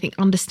power, and I think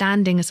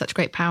understanding is such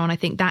great power, and I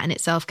think that in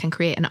itself can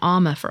create an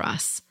armor for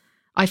us.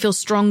 I feel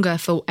stronger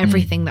for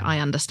everything that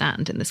I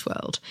understand in this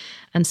world.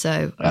 And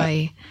so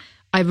I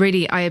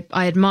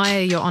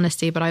admire your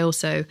honesty, but I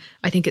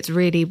think it's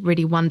really,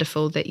 really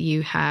wonderful that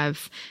you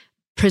have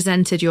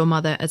presented your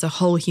mother as a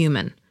whole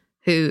human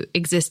who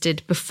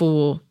existed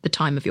before the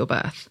time of your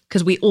birth.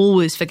 Because we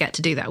always forget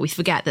to do that. We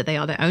forget that they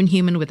are their own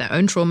human with their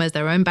own traumas,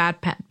 their own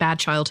bad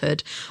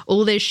childhood,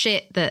 all this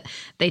shit that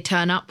they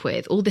turn up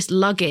with, all this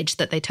luggage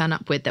that they turn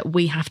up with that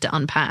we have to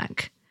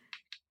unpack.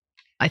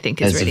 I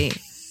think is really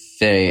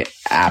very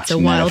apt. It's a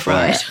wild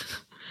ride.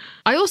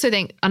 I also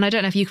think, and I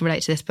don't know if you can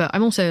relate to this, but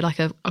I'm also like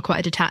a quite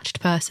a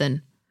detached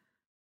person.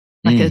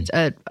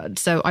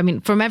 So I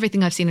mean, from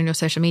everything I've seen on your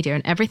social media,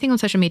 and everything on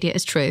social media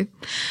is true.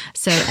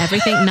 So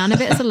everything, none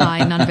of it is a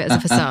lie, none of it is a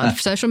facade.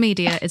 Social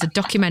media is a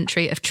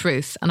documentary of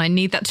truth, and I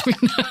need that to be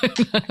known.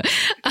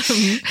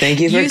 Thank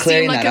you for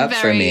clearing that up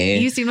for me.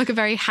 You seem like a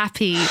very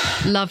happy,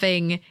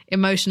 loving,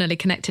 emotionally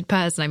connected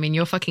person. I mean,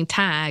 your fucking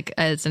tag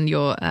and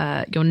your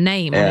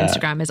name on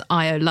Instagram is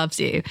IO loves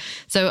you.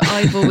 So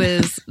I've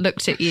always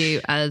looked at you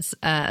as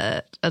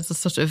a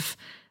sort of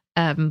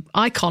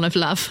icon of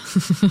love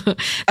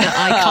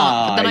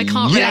that I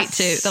cannot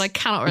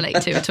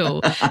relate to at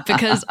all,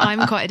 because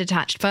I'm quite a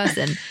detached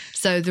person.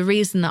 So the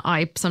reason that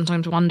I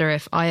sometimes wonder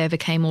if I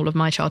overcame all of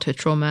my childhood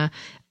trauma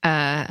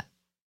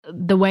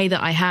the way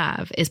that I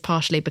have is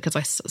partially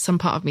because some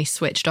part of me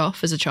switched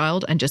off as a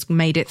child and just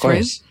made it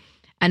through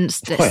and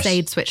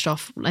stayed switched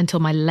off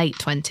until my late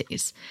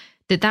 20s.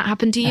 Did that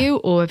happen to you,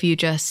 or have you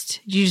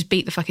just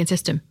beat the fucking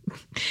system?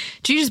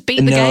 Did you just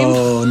beat the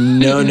game?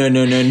 No.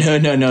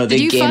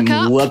 The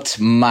game whooped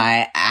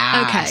my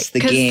ass. Okay,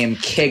 the game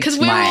kicked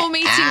my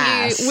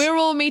ass. We're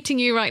all meeting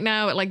you right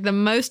now at like the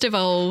most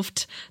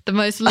evolved, the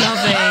most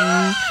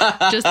loving,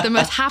 just the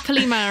most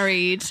happily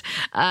married.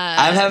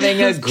 I'm having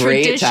a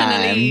great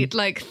traditionally, time.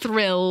 like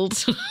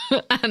thrilled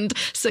and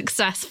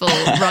successful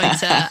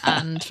writer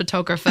and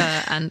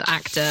photographer and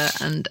actor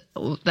and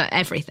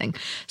everything.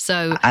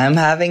 So I'm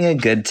having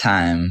a good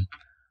time,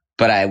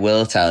 but I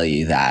will tell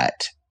you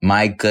that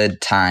my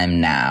good time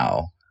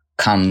now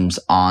comes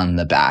on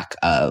the back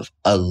of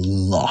a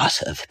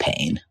lot of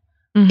pain.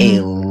 A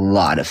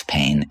lot of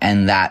pain.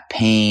 And that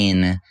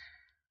pain,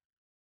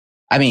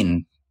 I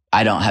mean,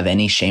 I don't have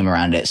any shame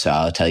around it, so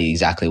I'll tell you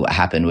exactly what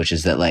happened, which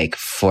is that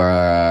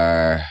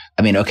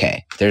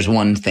there's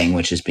one thing,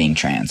 which is being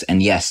trans.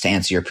 And yes, to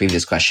answer your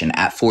previous question,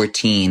 at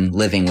 14,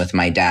 living with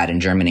my dad in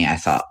Germany, I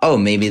thought,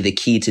 maybe the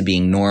key to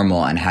being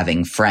normal and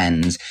having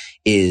friends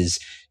is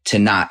to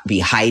not be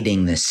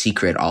hiding this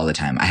secret all the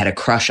time. I had a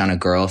crush on a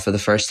girl for the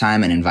first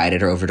time and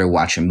invited her over to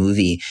watch a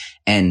movie,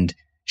 and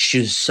she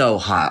was so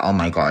hot. Oh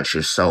my God, she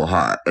was so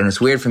hot. And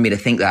it's weird for me to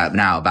think that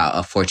now about a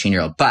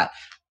 14-year-old, but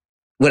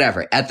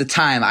whatever. At the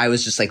time, I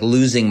was just like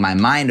losing my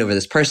mind over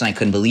this person. I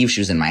couldn't believe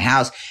she was in my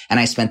house. And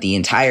I spent the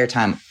entire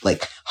time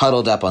like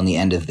huddled up on the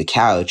end of the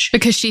couch.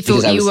 Because she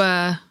thought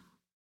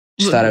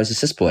She thought I was a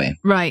cis boy.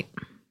 Right.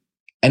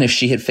 And if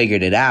she had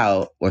figured it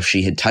out, or if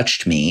she had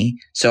touched me,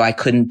 so I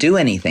couldn't do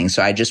anything.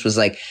 So I just was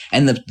like,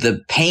 and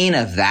the pain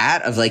of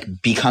that, of like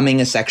becoming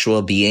a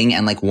sexual being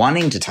and like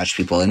wanting to touch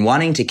people and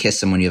wanting to kiss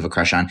someone you have a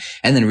crush on,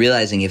 and then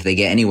realizing if they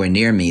get anywhere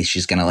near me,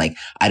 she's going to like,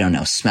 I don't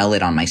know, smell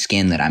it on my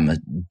skin that I'm a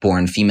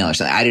born female or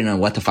something. I didn't know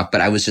what the fuck,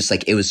 but I was just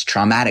like, it was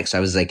traumatic. So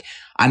I was like,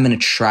 I'm going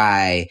to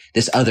try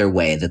this other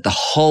way that the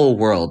whole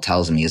world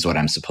tells me is what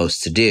I'm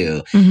supposed to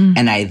do.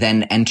 And I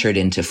then entered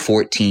into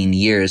 14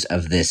 years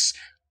of this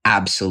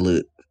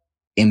absolute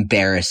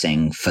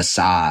embarrassing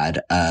facade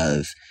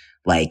of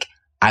like,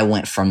 I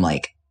went from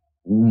like,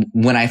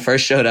 when I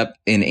first showed up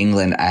in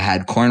England, I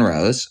had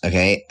cornrows,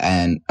 okay?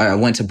 Or I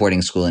went to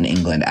boarding school in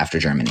England after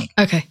Germany.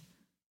 Okay.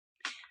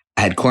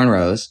 I had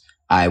cornrows.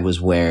 I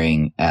was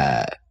wearing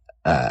cargo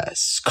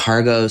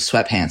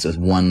sweatpants with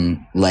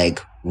one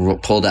leg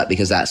pulled up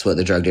because that's what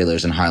the drug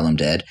dealers in Harlem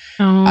did.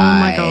 Oh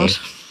my God.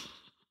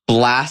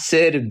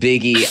 Blasted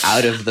Biggie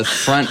out of the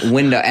front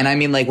window. And I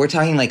mean, like, we're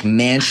talking like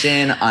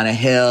mansion on a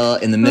hill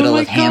in the middle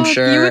of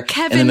Hampshire, you were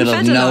Kevin in the middle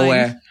Federline. of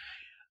nowhere.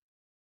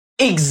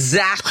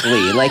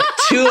 Exactly. Like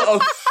to a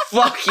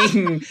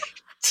fucking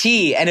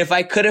T. And if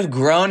I could have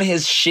grown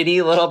his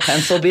shitty little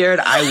pencil beard,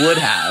 I would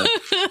have.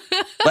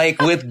 Like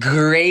with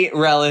great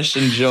relish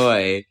and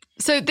joy.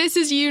 So this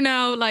is you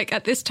now, like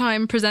at this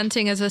time,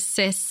 presenting as a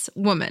cis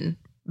woman,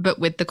 but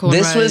with the cornrows.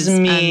 This was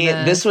me.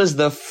 This was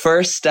the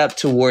first step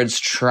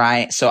towards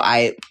trying. So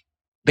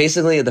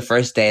basically the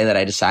first day that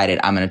I decided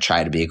I'm going to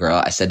try to be a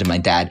girl, I said to my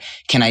dad,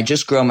 can I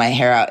just grow my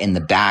hair out in the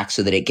back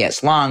so that it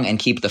gets long and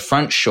keep the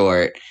front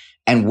short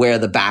and wear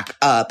the back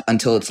up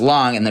until it's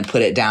long and then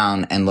put it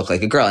down and look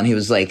like a girl? And he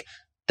was like,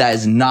 that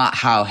is not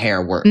how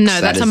hair works. No,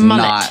 that's a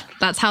mullet. Not,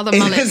 that's how the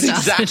mullet That's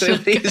exactly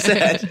what he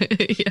said.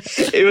 Yeah.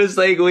 It was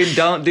like, we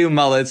don't do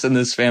mullets in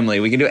this family.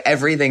 We can do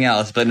everything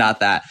else, but not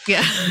that.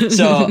 Yeah.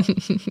 So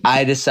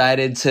I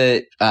decided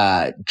to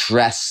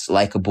dress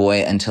like a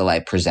boy until I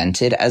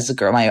presented as a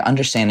girl. My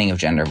understanding of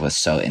gender was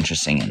so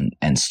interesting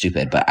and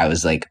stupid, but I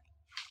was like,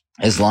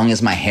 as long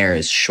as my hair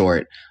is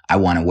short, I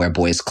want to wear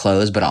boys'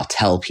 clothes, but I'll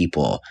tell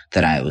people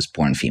that I was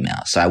born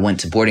female. So I went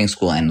to boarding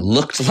school and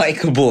looked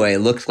like a boy,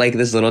 looked like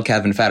this little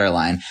Kevin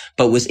Federline,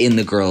 but was in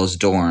the girls'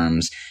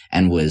 dorms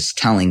and was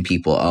telling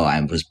people, oh,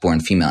 I was born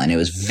female. And it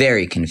was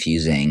very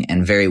confusing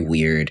and very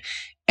weird.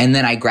 And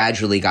then I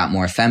gradually got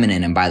more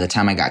feminine. And by the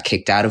time I got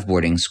kicked out of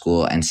boarding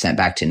school and sent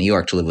back to New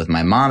York to live with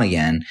my mom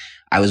again,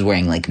 I was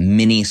wearing like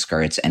mini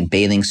skirts and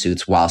bathing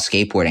suits while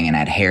skateboarding and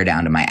had hair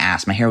down to my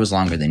ass. My hair was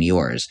longer than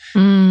yours.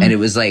 And it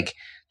was like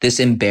this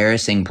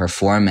embarrassing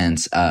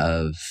performance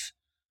of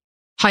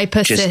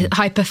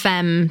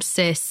hyper-femme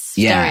cis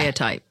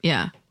stereotype.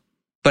 Yeah.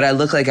 But I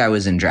looked like I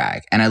was in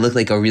drag, and I looked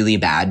like a really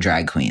bad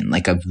drag queen,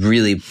 like a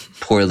really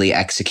poorly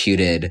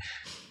executed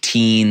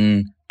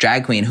teen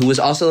drag queen who was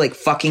also like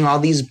fucking all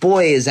these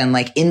boys and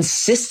like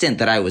insistent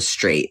that I was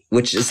straight,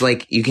 which is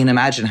like, you can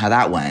imagine how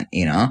that went,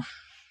 you know?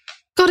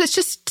 God, it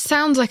just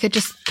sounds like a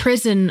just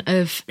prison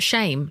of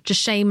shame, just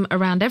shame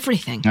around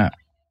everything. Yeah.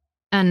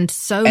 And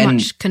so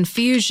much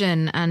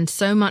confusion and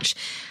so much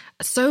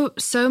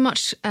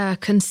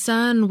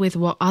concern with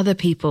what other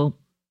people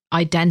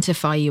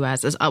identify you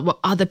as what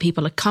other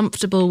people are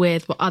comfortable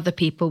with, what other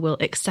people will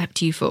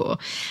accept you for.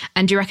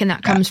 And do you reckon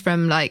that comes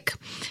from like,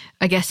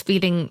 I guess,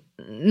 feeling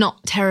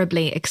not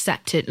terribly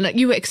accepted? Like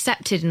you were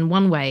accepted in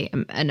one way,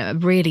 in a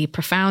really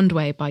profound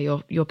way by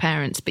your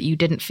parents, but you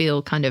didn't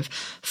feel kind of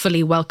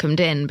fully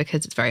welcomed in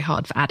because it's very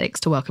hard for addicts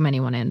to welcome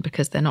anyone in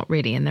because they're not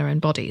really in their own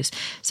bodies.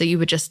 So you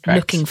were just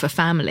looking for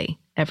family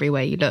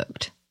everywhere you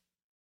looked.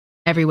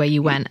 Everywhere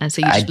you went, and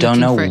so you just I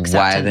don't know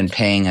why than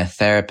paying a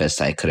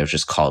therapist I could have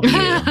just called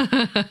you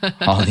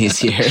all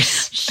these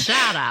years.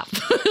 Shut up.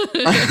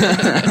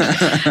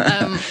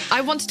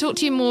 I want to talk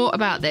to you more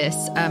about this,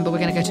 but we're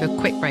going to go to a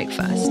quick break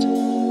first.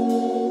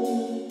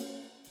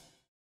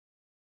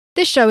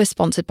 This show is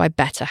sponsored by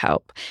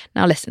BetterHelp.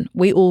 Now listen,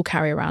 we all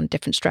carry around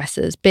different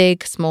stressors,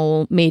 big,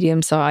 small,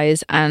 medium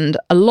size, and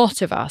a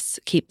lot of us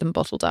keep them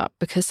bottled up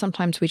because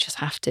sometimes we just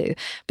have to.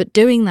 But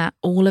doing that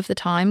all of the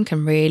time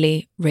can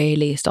really,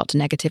 really start to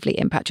negatively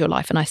impact your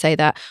life. And I say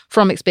that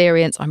from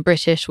experience. I'm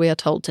British. We are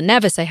told to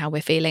never say how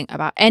we're feeling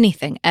about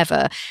anything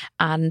ever.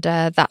 And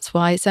that's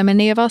why so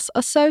many of us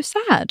are so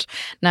sad.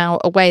 Now,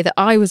 a way that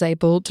I was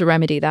able to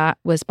remedy that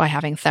was by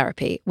having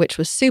therapy, which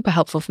was super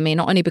helpful for me,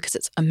 not only because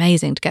it's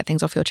amazing to get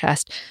things off your chest,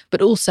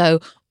 but also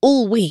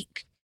all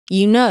week,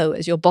 you know,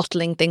 as you're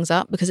bottling things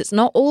up, because it's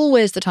not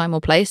always the time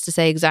or place to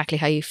say exactly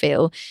how you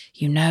feel,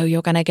 you know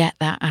you're going to get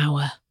that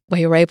hour where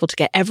you're able to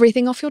get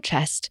everything off your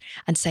chest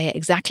and say it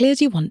exactly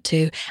as you want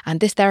to. And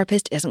this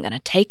therapist isn't going to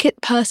take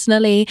it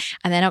personally,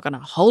 and they're not going to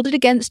hold it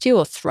against you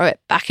or throw it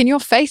back in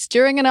your face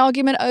during an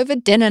argument over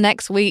dinner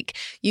next week.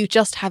 You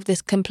just have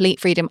this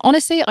complete freedom.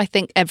 Honestly, I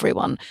think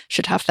everyone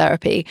should have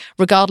therapy,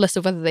 regardless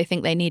of whether they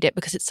think they need it,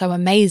 because it's so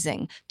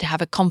amazing to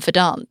have a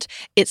confidant.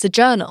 It's a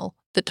journal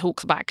that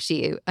talks back to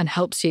you and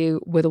helps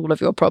you with all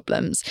of your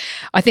problems.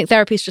 I think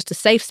therapy is just a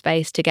safe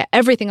space to get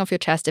everything off your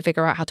chest, to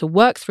figure out how to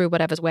work through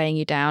whatever's weighing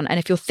you down. And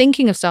if you're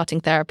thinking of starting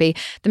therapy,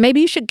 then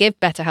maybe you should give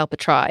BetterHelp a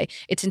try.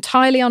 It's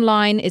entirely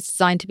online. It's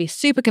designed to be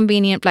super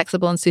convenient,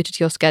 flexible, and suited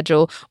to your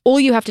schedule. All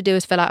you have to do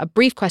is fill out a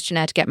brief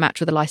questionnaire to get matched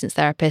with a licensed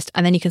therapist,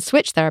 and then you can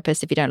switch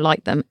therapists if you don't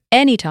like them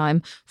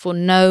anytime for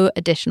no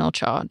additional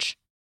charge.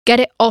 Get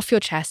it off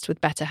your chest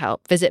with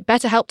BetterHelp. Visit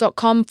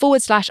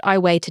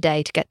betterhelp.com/iweigh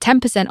today to get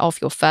 10%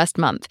 off your first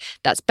month.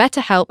 That's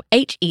BetterHelp,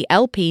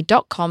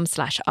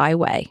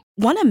 HELP.com/iweigh.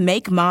 Want to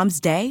make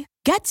Mom's day?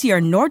 Get to your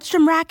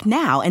Nordstrom Rack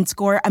now and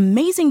score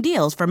amazing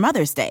deals for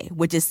Mother's Day,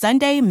 which is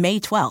Sunday, May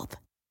 12th.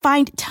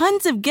 Find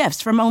tons of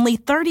gifts from only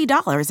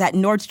 $30 at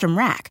Nordstrom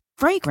Rack.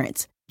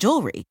 Fragrance,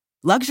 jewelry,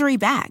 luxury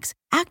bags,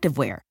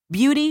 activewear,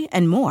 beauty,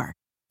 and more.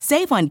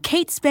 Save on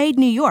Kate Spade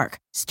New York,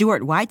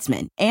 Stuart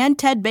Weitzman, and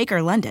Ted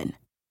Baker London.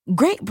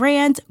 Great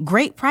brands,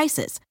 great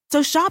prices.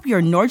 So shop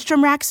your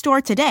Nordstrom Rack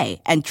store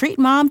today and treat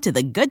mom to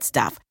the good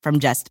stuff from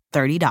just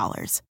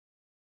 $30.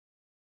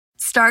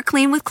 Start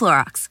clean with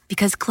Clorox,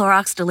 because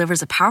Clorox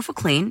delivers a powerful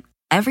clean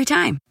every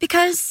time.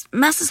 Because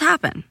messes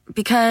happen.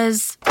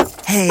 Because...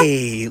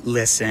 Hey,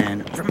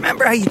 listen.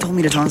 Remember how you told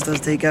me to toss those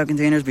takeout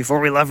containers before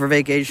we left for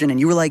vacation? And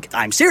you were like,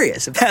 I'm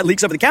serious. If that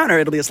leaks over the counter,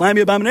 it'll be a slimy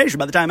abomination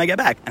by the time I get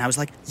back. And I was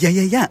like,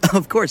 yeah,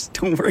 of course.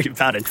 Don't worry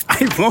about it.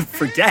 I won't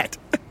forget.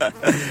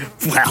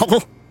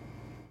 Well...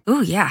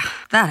 Ooh, yeah,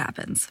 that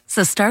happens.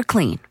 So start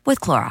clean with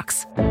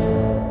Clorox.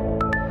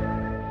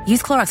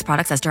 Use Clorox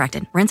products as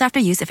directed. Rinse after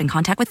use if in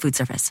contact with food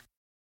surface.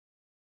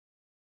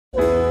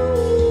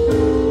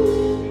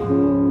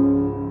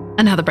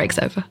 And now the break's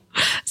over.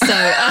 So,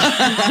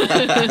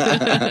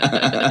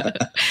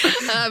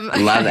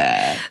 love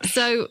it.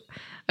 So,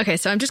 okay,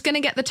 so I'm just going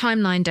to get the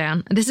timeline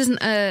down. This isn't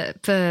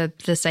for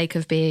the sake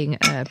of being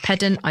a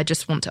pedant. I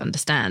just want to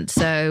understand.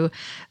 So,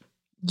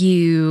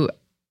 you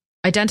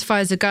identify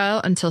as a girl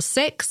until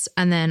 6,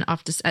 and then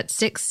at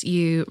 6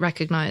 you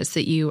recognize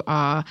that you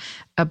are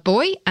a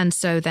boy, and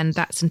so then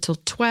that's until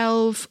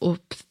 12, or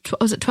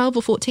was it 12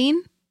 or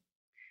 14?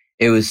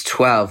 It was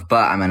 12,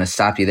 but I'm going to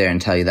stop you there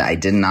and tell you that I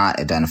did not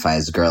identify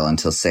as a girl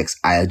until 6.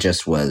 I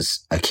just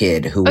was a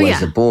kid who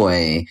was a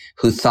boy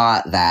who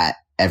thought that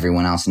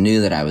everyone else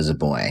knew that I was a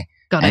boy.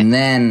 Got it. And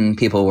then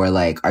people were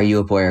like, are you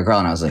a boy or a girl?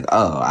 And I was like,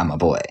 oh, I'm a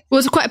boy. Well,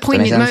 it was quite a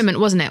poignant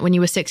moment, wasn't it? When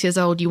you were 6 years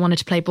old, you wanted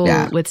to play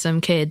ball with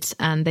some kids,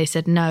 and they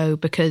said no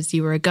because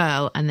you were a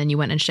girl, and then you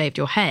went and shaved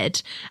your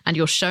head, and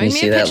you're showing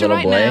me a picture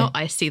right now.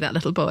 I see that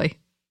little boy.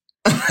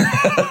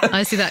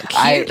 I see that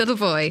cute little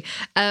boy.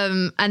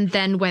 And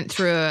then went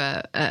through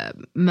a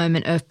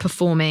moment of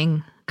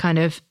performing kind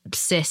of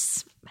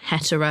cis,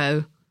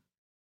 hetero,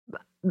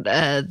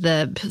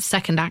 the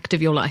second act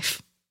of your life.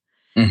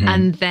 Mm-hmm.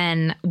 And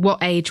then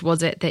what age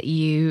was it that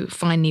you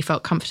finally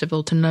felt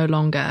comfortable to no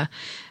longer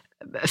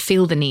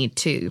feel the need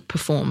to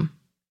perform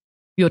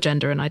your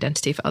gender and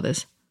identity for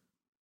others?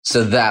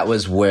 So that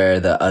was where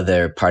the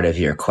other part of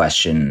your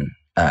question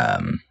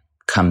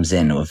comes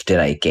in of, did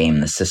I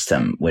game the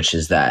system? Which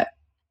is that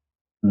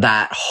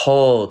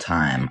whole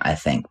time, I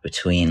think,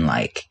 between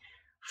like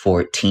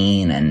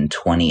 14 and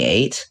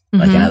 28,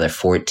 like another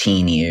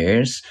 14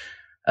 years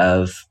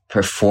of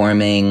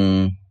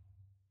performing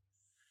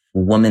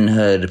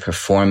womanhood,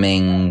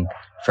 performing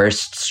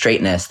first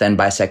straightness, then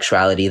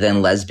bisexuality, then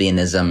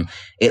lesbianism,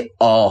 it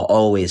all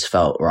always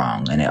felt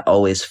wrong, and it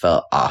always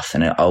felt off,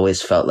 and it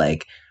always felt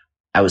like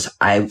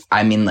I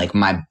mean, like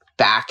my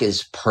back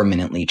is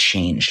permanently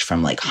changed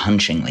from like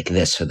hunching like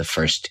this for the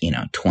first,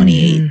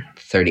 28,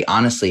 30.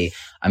 Honestly,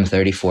 I'm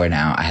 34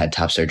 now. I had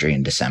top surgery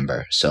in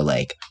December. So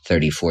like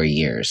 34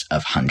 years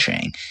of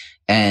hunching.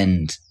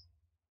 And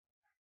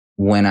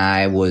when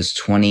I was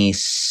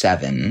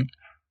 27,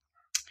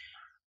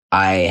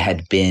 I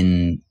had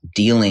been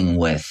dealing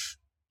with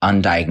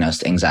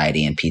undiagnosed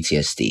anxiety and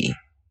PTSD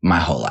my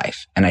whole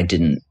life. And I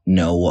didn't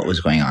know what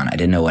was going on. I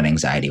didn't know what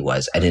anxiety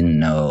was. I didn't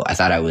know. I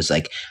thought I was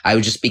like, I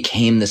just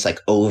became this like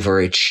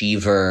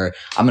overachiever.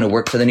 I'm going to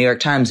work for the New York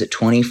Times at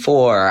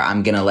 24.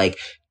 I'm going to like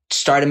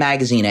start a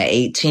magazine at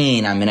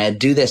 18. I'm going to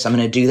do this. I'm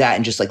going to do that.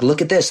 And just like,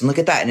 look at this and look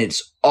at that. And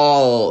it's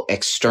all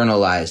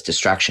externalized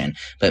distraction.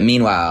 But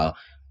meanwhile,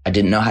 I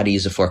didn't know how to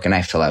use a fork and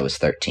knife till I was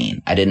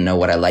 13. I didn't know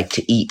what I liked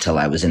to eat till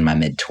I was in my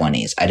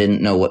mid-20s. I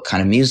didn't know what kind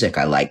of music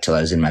I liked till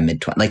I was in my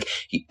mid-20s. Like,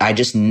 I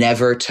just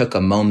never took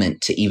a moment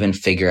to even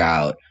figure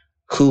out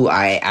who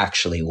I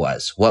actually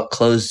was. What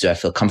clothes do I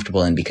feel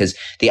comfortable in? Because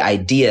the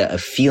idea of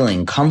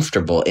feeling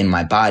comfortable in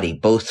my body,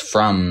 both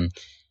from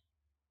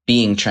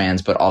being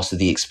trans, but also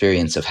the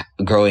experience of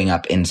growing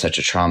up in such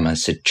a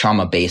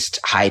trauma-based,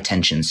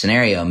 high-tension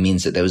scenario,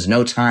 means that there was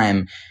no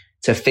time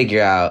to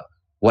figure out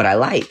what I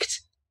liked.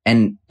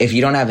 And if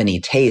you don't have any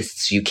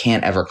tastes, you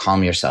can't ever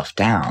calm yourself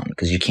down,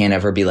 because you can't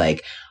ever be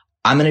like,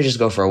 I'm going to just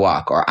go for a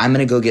walk, or I'm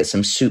going to go get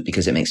some soup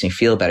because it makes me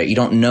feel better. You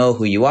don't know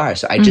who you are.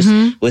 So I just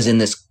was in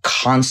this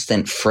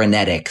constant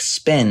frenetic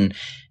spin.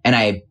 And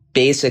I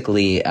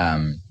basically,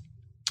 I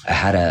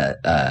had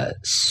a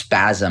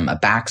spasm, a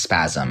back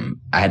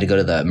spasm. I had to go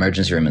to the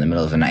emergency room in the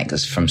middle of the night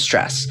from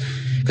stress,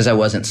 because I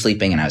wasn't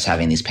sleeping and I was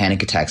having these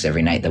panic attacks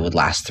every night that would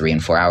last 3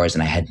 and 4 hours.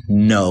 And I had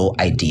no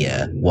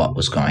idea what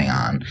was going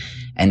on.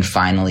 And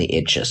finally,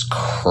 it just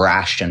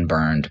crashed and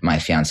burned. My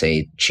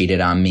fiance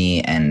cheated on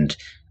me, and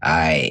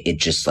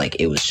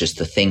it was just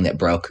the thing that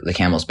broke the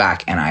camel's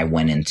back. And I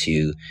went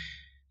into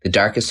the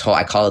darkest hole.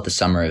 I call it the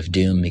summer of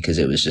doom, because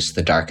it was just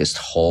the darkest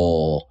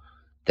hole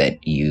that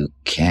you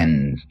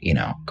can,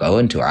 go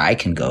into, or I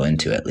can go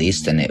into at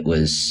least. And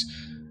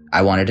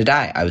I wanted to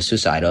die. I was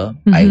suicidal.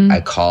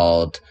 I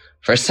called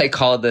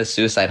the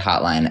suicide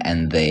hotline,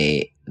 and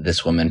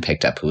this woman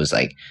picked up who was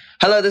like,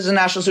 hello, this is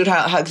National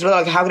Suicide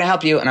Hotline. How can I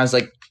help you? And I was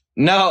like,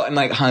 no, and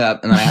like hung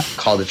up. And then I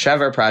called the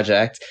Trevor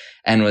Project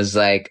and was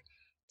like,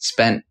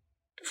 spent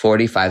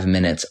 45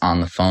 minutes on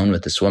the phone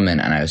with this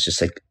woman. And I was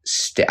just like,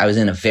 I was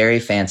in a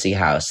very fancy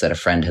house that a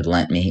friend had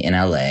lent me in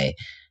LA.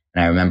 And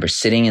I remember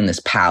sitting in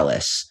this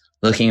palace,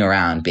 looking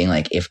around, being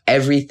like, if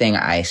everything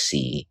I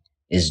see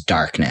is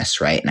darkness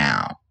right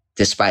now,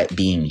 despite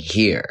being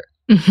here,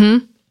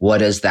 what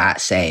does that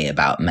say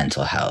about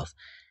mental health?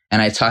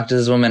 And I talked to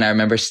this woman. I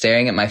remember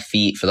staring at my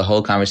feet for the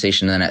whole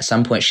conversation. And then at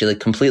some point, she like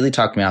completely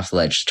talked me off the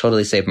ledge,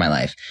 totally saved my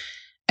life.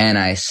 And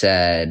I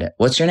said,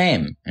 what's your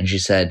name? And she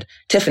said,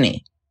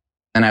 Tiffany.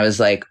 And I was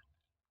like,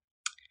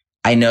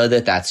 I know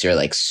that that's your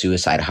like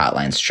suicide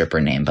hotline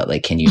stripper name, but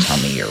like, can you tell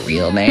me your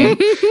real name?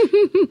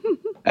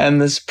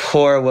 And this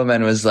poor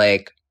woman was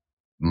like,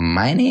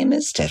 my name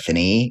is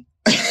Tiffany.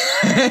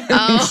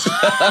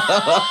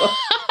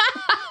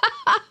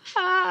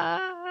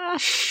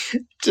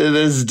 To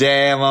this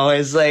day, I'm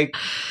always like,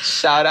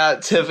 shout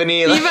out Tiffany.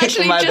 You've like,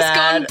 actually my just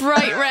bad. gone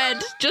bright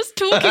red, just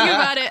talking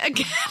about it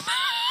again.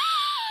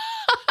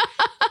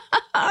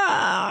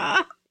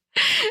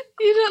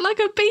 You look like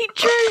a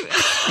beetroot.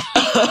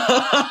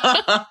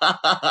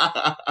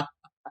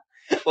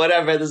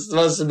 Whatever, this is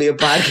supposed to be a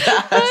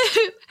podcast.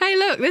 Hey,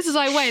 look, this is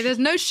our way. There's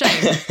no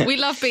shame. We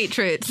love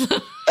beetroots.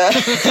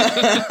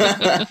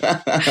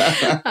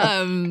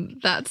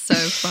 That's so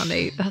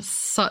funny. That's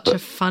such a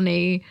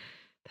funny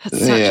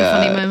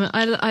moment.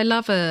 I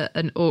love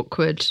an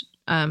awkward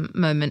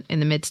moment in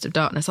the midst of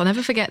darkness. I'll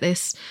never forget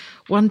this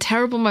one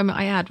terrible moment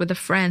I had with a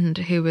friend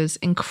who was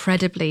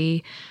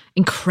incredibly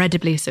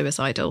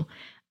suicidal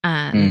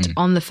and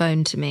on the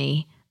phone to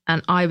me.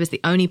 And I was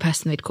the only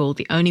person they'd called,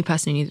 the only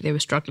person who knew that they were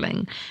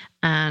struggling.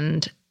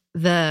 And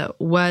the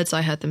words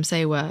I heard them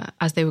say were,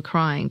 as they were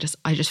crying,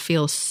 I just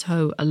feel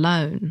so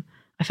alone.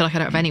 I feel like I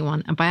don't have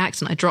anyone. And by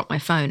accident, I dropped my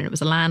phone and it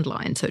was a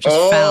landline. So it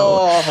just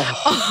fell.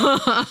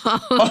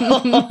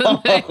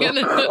 And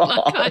it looked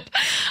like I'd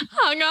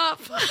hung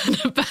up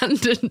and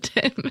abandoned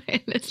him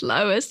in his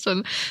lowest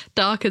and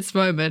darkest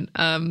moment.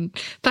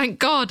 Thank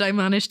God I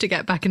managed to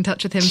get back in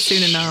touch with him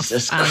soon enough.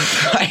 And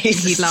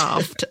he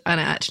laughed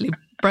and it actually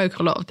broke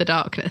a lot of the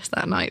darkness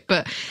that night.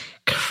 But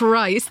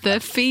Christ, the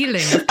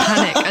feeling of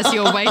panic as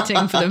you're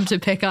waiting for them to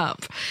pick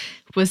up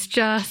was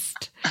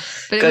just...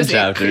 But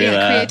it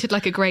created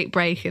like a great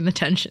break in the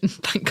tension.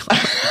 Thank God.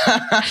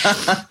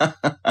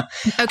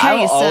 Okay,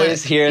 I'm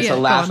always here to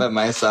laugh at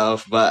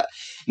myself, but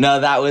no,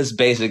 that was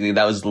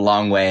the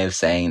long way of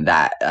saying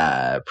that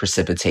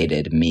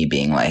precipitated me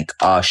being like,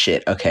 oh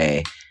shit,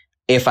 okay,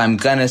 if I'm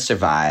gonna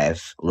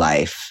survive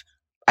life,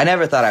 I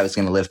never thought I was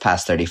gonna live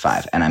past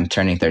 35, and I'm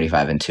turning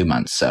 35 in 2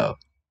 months, so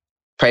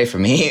pray for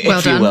me,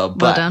 if you will.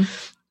 But well done.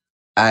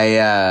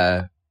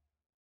 I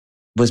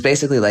was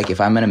basically like, if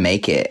I'm going to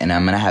make it and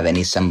I'm going to have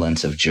any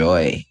semblance of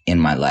joy in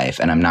my life,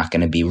 and I'm not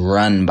going to be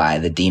run by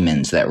the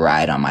demons that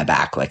ride on my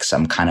back like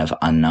some kind of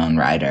unknown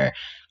rider,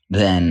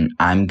 then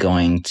I'm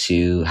going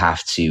to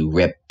have to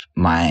rip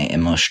my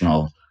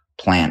emotional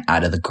plant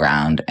out of the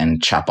ground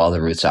and chop all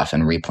the roots off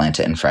and replant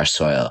it in fresh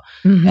soil.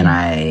 And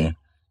I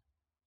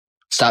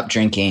stopped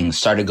drinking,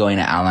 started going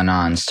to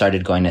Al-Anon,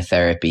 started going to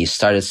therapy,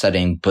 started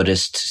studying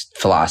Buddhist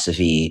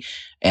philosophy,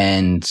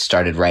 and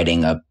started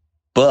writing a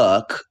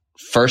book,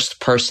 first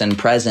person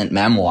present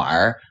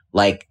memoir,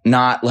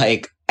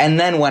 and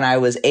then when I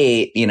was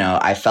 8,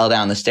 I fell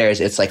down the stairs.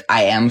 It's like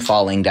I am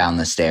falling down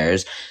the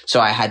stairs. So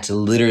I had to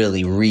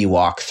literally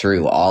re-walk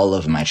through all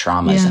of my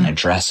traumas and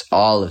address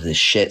all of this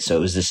shit. So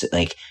it was this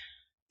like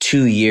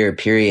 2-year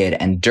period.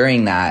 And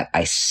during that,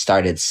 I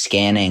started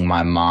scanning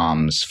my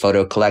mom's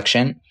photo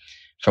collection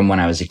from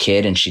when I was a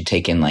kid, and she'd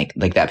taken like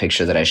that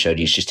picture that I showed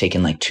you. She's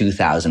taken like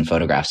 2,000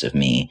 photographs of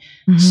me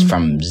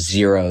from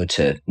 0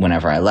 to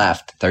whenever I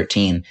left,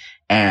 13.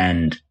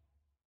 And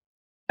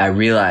I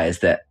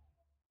realized that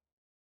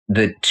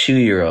the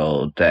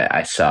 2-year-old that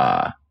I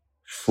saw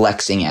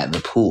flexing at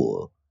the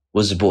pool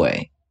was a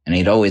boy, and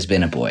he'd always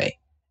been a boy.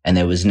 And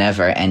there was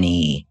never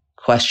any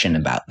question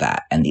about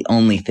that. And the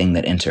only thing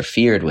that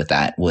interfered with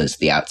that was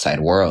the outside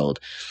world.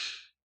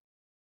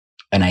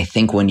 And I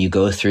think when you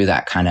go through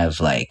that kind of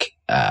like,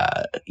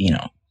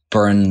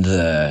 burn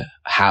the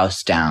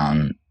house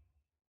down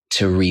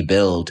to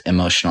rebuild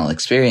emotional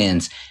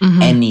experience,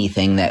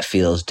 anything that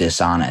feels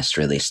dishonest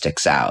really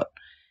sticks out.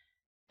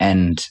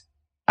 And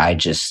I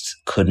just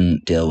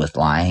couldn't deal with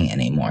lying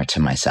anymore to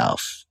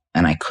myself.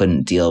 And I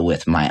couldn't deal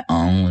with my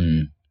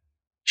own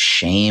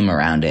shame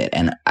around it.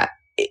 And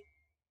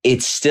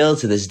it's still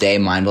to this day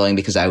mind-blowing,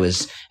 because I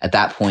was at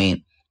that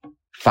point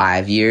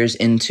 5 years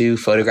into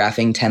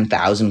photographing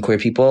 10,000 queer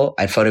people.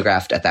 I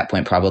photographed at that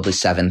point probably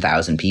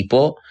 7,000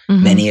 people,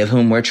 many of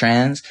whom were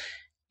trans,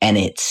 and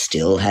it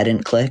still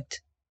hadn't clicked.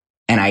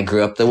 And I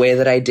grew up the way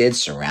that I did,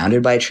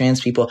 surrounded by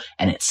trans people,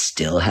 and it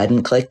still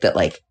hadn't clicked that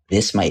like,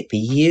 this might be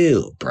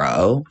you,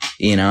 bro,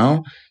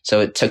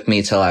 So it took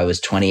me till I was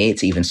 28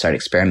 to even start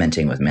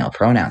experimenting with male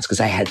pronouns, because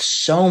I had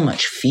so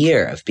much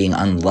fear of being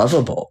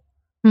unlovable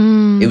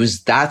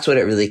That's what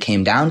it really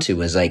came down to,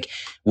 was like,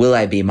 will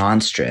I be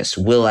monstrous?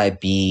 Will I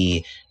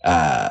be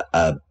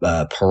a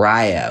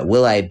pariah?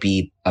 Will I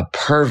be a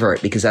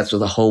pervert? Because that's what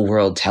the whole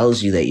world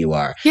tells you that you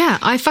are. Yeah,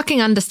 I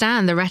fucking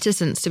understand the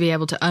reticence to be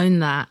able to own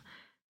that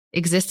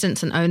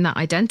existence and own that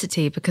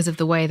identity because of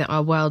the way that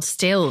our world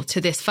still,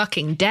 to this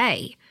fucking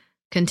day,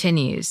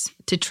 continues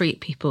to treat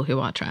people who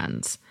are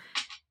trans.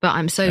 But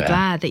I'm so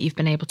glad that you've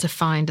been able to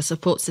find a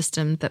support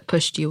system that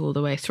pushed you all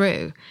the way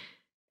through.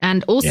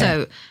 And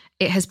also,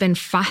 it has been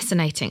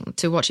fascinating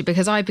to watch it,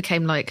 because I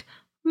became like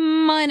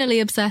minorly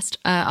obsessed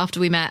after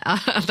we met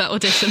at that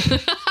audition.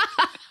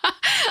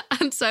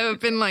 And so I've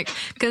been like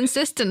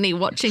consistently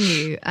watching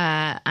you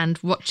and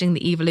watching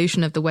the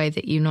evolution of the way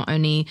that you not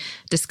only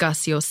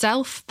discuss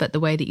yourself, but the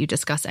way that you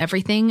discuss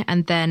everything,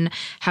 and then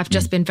have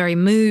just been very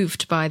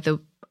moved by the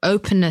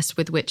openness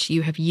with which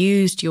you have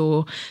used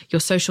your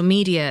social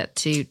media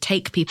to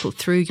take people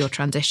through your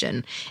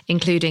transition,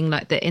 including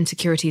like the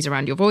insecurities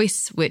around your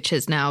voice, which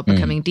is now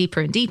becoming deeper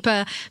and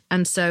deeper.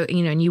 And so,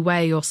 you know, and you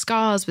wear your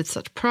scars with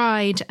such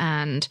pride.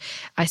 And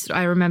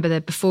I remember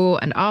the before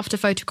and after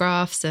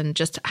photographs, and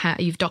just how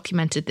you've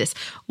documented this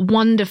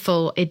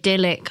wonderful,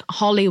 idyllic,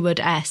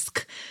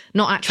 Hollywood-esque,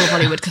 not actual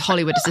Hollywood, because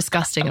Hollywood is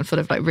disgusting and full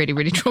of like really,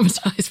 really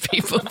traumatized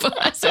people,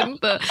 but as in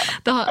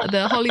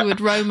the Hollywood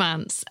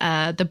romance,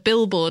 the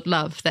billboard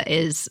love that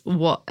is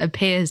what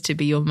appears to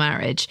be your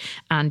marriage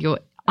and your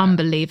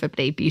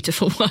unbelievably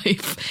beautiful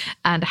wife,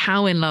 and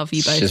how in love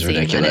you both seem.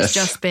 Ridiculous. And it's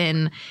just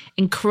been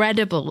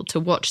incredible to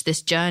watch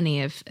this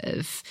journey of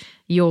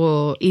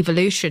your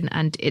evolution.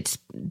 And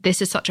this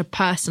has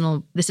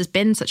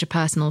been such a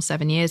personal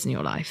 7 years in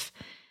your life.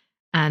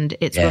 And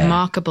it's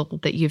remarkable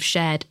that you've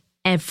shared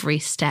every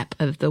step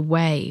of the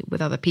way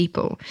with other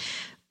people.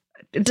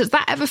 Does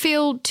that ever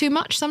feel too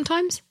much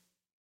sometimes?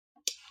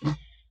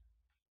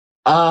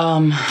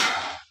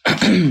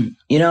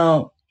 You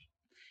know,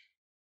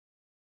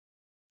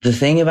 the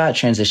thing about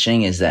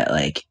transitioning is that,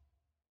 like,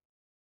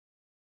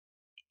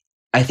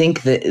 I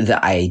think that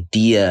the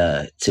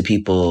idea to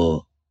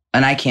people,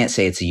 and I can't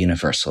say it's a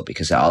universal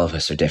because all of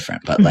us are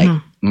different, but like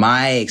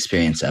my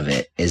experience of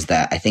it is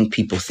that I think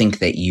people think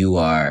that you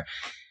are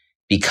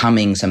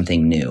becoming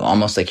something new,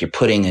 almost like you're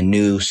putting a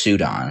new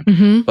suit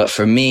on. But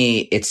for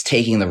me, it's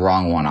taking the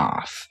wrong one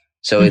off.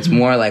 So it's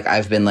more like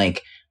I've been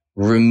like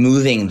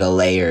removing the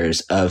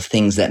layers of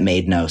things that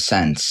made no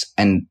sense.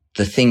 And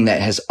the thing that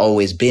has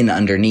always been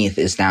underneath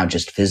is now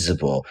just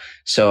visible.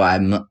 So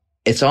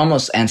it's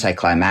almost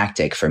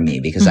anticlimactic for me,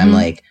 because I'm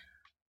like,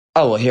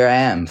 oh, well, here I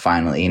am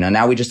finally, you know,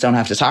 now we just don't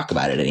have to talk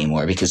about it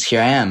anymore because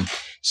here I am.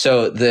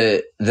 So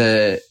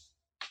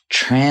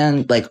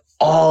like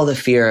all the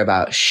fear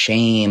about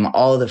shame,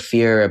 all the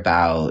fear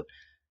about,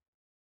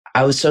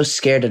 I was so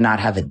scared to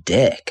not have a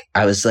dick.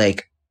 I was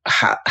like,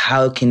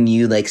 how can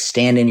you like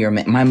stand in your,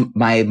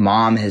 my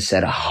mom has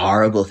said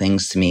horrible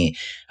things to me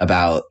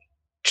about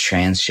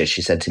trans shit.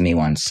 She said to me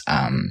once,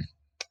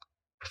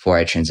 before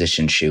I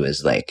transitioned, she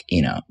was like,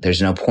 you know,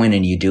 there's no point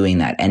in you doing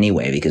that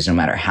anyway, because no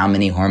matter how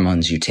many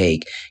hormones you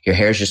take, your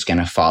hair's just going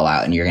to fall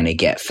out and you're going to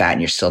get fat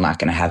and you're still not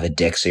going to have a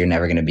dick. So you're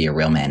never going to be a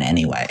real man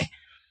anyway,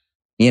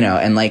 you know,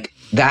 and like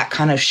that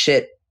kind of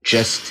shit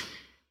just,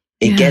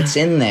 it gets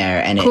in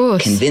there and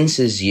it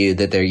convinces you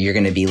that you're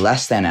going to be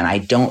less than. And I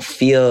don't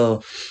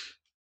feel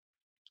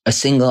a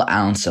single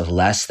ounce of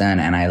less than.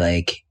 And I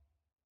like,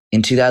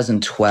 in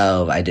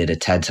 2012, I did a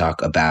TED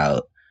Talk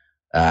about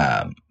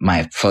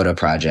my photo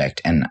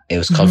project, and it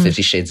was called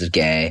 50 Shades of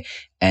Gay.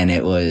 And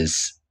it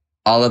was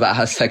all about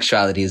how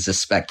sexuality is a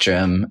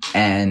spectrum,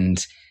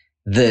 and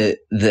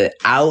the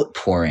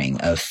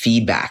outpouring of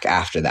feedback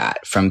after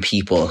that from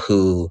people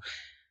who,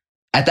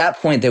 at that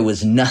point, there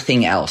was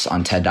nothing else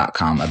on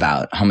TED.com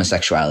about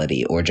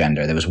homosexuality or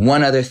gender. There was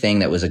one other thing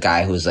that was a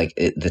guy who was like,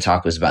 the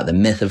talk was about the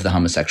myth of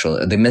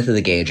the myth of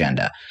the gay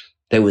agenda.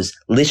 There was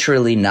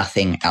literally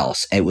nothing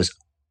else. It was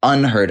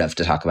unheard of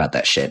to talk about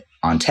that shit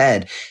on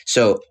TED.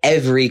 So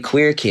every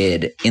queer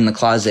kid in the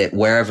closet,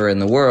 wherever in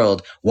the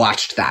world,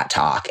 watched that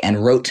talk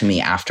and wrote to me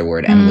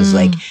afterward and was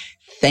like,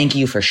 thank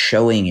you for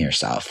showing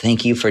yourself.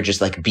 Thank you for just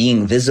like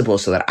being visible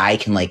so that I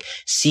can like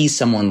see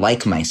someone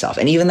like myself.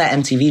 And even that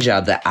MTV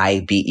job that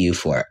I beat you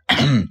for.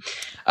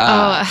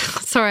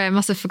 Sorry, I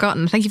must have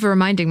forgotten. Thank you for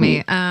reminding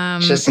me.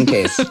 Just in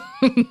case.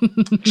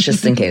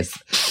 Just in case.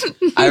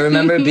 I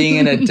remember being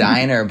in a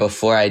diner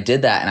before I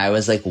did that, and I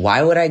was like,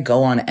 why would I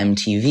go on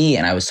MTV?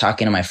 And I was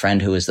talking to my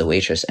friend who was the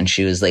waitress, and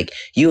she was like,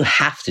 you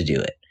have to do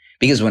it.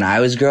 Because when I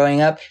was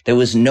growing up, there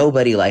was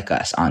nobody like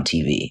us on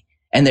TV.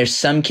 And there's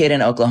some kid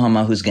in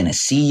Oklahoma who's going to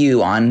see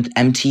you on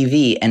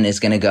MTV and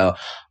is going to go,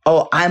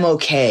 oh, I'm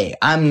okay.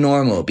 I'm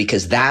normal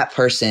because that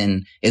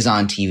person is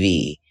on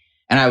TV.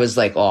 And I was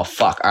like, oh,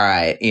 fuck. All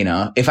right. You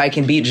know, if I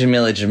can beat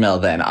Jameela Jamil,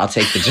 then I'll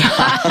take the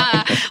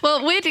job.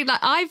 Well, weirdly,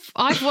 like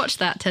I've watched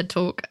that TED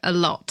Talk a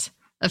lot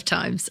of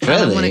times.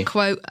 Really? And I want to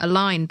quote a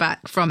line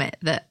back from it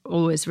that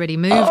always really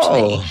moved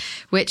me,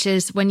 which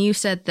is when you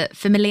said that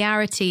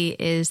familiarity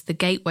is the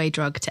gateway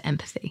drug to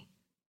empathy.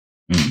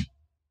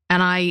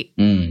 And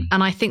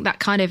I think that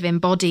kind of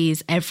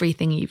embodies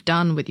everything you've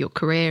done with your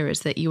career,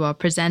 is that you are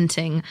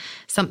presenting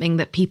something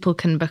that people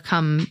can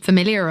become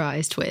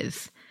familiarized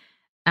with.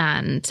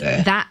 And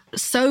that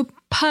so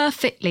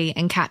perfectly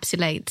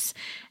encapsulates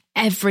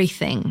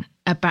everything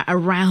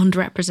around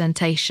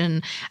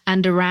representation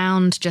and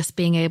around just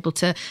being able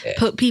to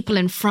put people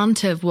in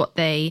front of what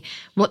they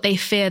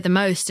fear the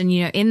most. And,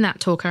 you know, in that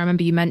talk, I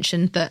remember you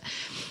mentioned that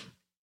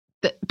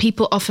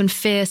people often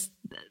fear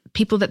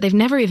people that they've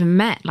never even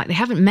met. Like, they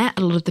haven't met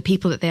a lot of the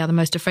people that they are the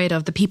most afraid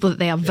of, the people that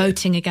they are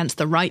voting against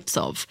the rights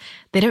of.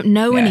 They don't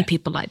know any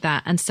people like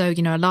that. And so,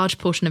 you know, a large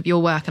portion of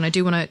your work, and I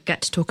do want to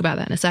get to talk about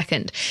that in a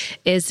second,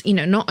 is, you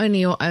know, not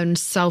only your own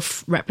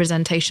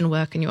self-representation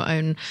work and your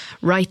own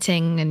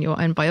writing and your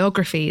own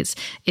biographies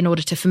in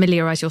order to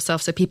familiarize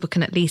yourself so people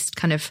can at least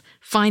kind of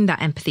find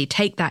that empathy,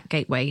 take that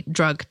gateway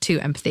drug to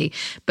empathy,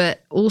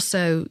 but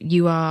also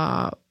you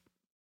are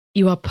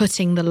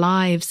putting the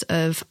lives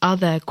of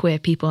other queer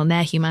people and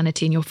their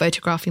humanity, and you're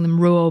photographing them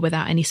raw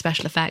without any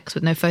special effects,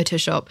 with no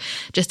Photoshop,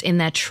 just in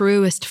their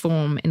truest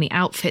form, in the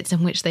outfits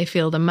in which they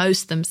feel the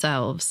most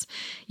themselves.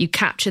 You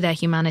capture their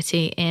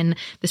humanity in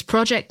this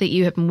project that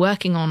you have been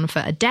working on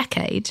for a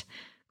decade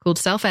called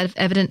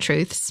Self-Evident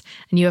Truths,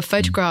 and you have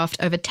photographed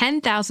over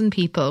 10,000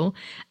 people,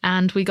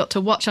 and we got to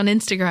watch on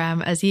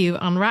Instagram as you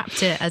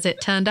unwrapped it as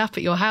it turned up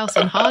at your house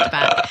on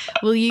hardback.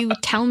 Will you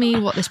tell me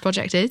what this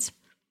project is?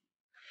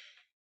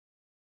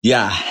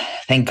 Yeah,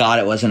 thank God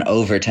it wasn't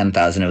over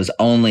 10,000. It was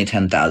only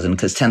 10,000,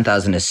 because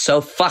 10,000 is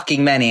so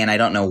fucking many, and I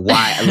don't know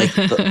why.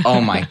 Like,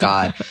 oh my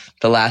God.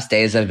 The last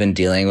days I've been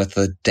dealing with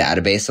the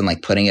database and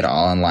like putting it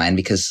all online,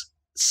 because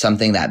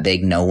something that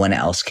big, no one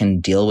else can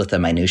deal with the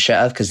minutia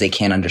of, because they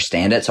can't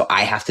understand it. So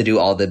I have to do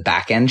all the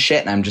back end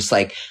shit. And I'm just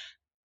like,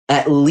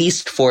 at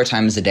least 4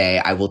 times a day,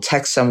 I will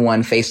text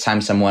someone,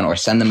 FaceTime someone, or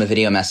send them a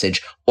video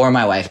message, or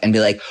my wife, and be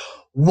like,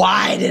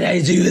 why did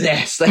I do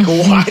this? Like,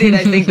 why did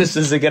I think this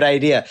is a good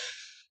idea?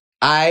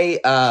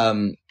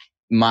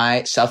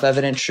 My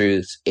Self-Evident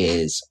Truth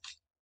is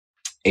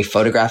a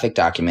photographic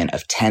document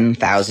of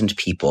 10,000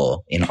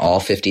 people in all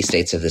 50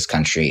 states of this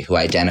country who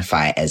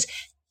identify as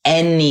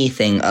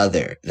anything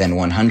other than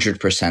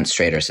 100%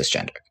 straight or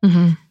cisgender.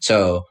 Mm-hmm.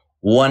 So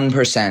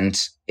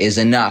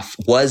 1%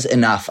 was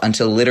enough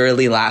until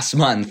literally last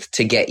month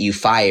to get you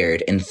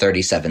fired in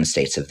 37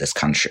 states of this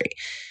country.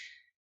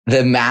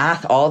 The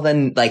math,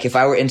 like, if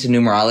I were into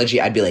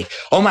numerology, I'd be like,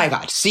 oh my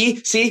God, see,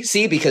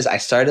 because I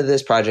started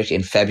this project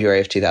in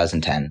February of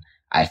 2010.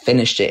 I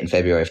finished it in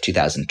February of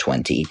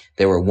 2020.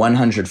 There were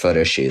 100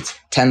 photo shoots,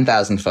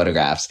 10,000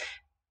 photographs.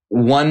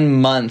 1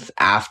 month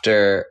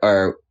after,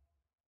 or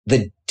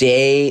the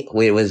day,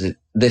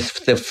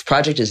 the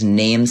project is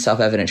named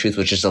Self-Evident Truth,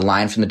 which is a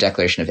line from the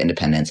Declaration of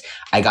Independence.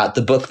 I got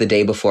the book the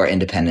day before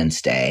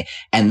Independence Day.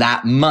 And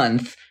that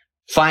month,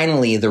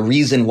 finally, the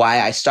reason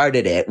why I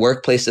started it,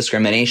 workplace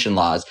discrimination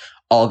laws,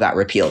 all got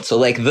repealed. So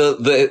like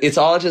it's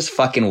all just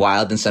fucking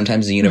wild. And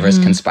sometimes the universe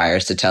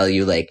conspires to tell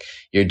you like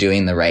you're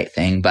doing the right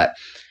thing. But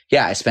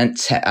yeah, I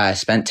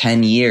spent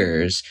 10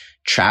 years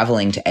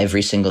traveling to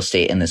every single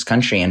state in this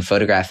country and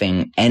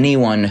photographing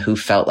anyone who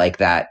felt like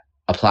that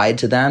applied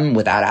to them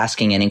without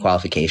asking any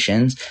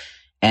qualifications,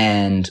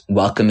 and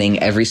welcoming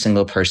every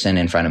single person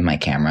in front of my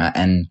camera.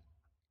 And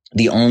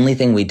the only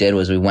thing we did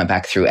was we went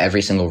back through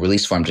every single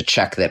release form to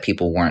check that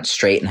people weren't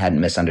straight and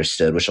hadn't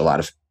misunderstood, which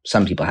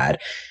some people had,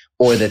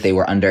 or that they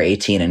were under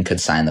 18 and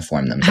could sign the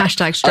form themselves.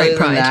 Hashtag straight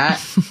pride. That,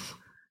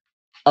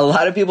 a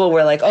lot of people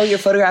were like, oh, you're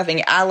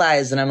photographing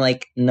allies. And I'm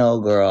like, no,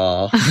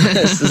 girl,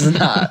 this is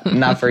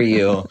not for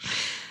you.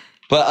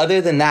 But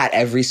other than that,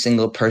 every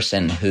single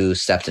person who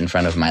stepped in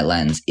front of my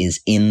lens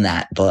is in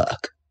that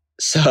book.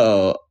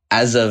 So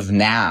as of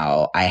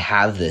now, I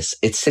have this,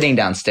 it's sitting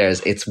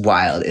downstairs. It's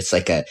wild. It's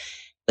like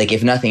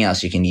if nothing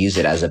else, you can use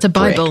it as a brick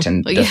Bible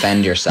to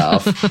defend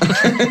yourself.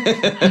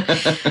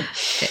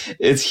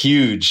 It's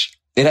huge.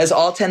 It has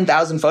all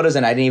 10,000 photos,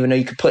 and I didn't even know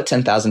you could put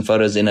 10,000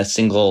 photos in a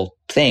single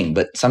thing,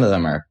 but some of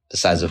them are the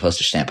size of a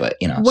postage stamp, but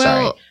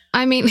sorry.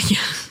 I mean,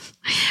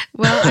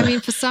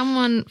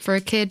 for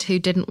a kid who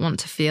didn't want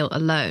to feel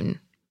alone,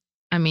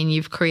 I mean,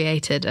 you've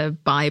created a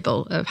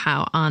Bible of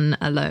how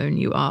unalone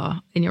you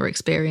are in your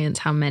experience,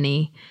 how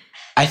many...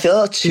 I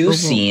feel too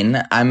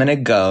seen. I'm going to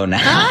go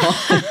now.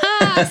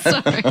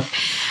 Sorry.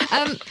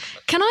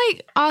 Can I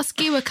ask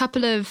you a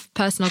couple of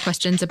personal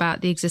questions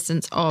about the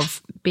existence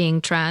of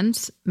being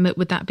trans?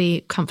 Would that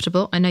be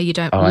comfortable? I know you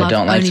don't. I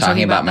don't like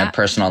talking about my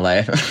personal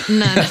life.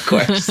 No, of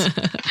course.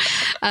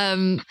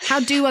 How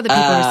do other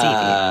people receive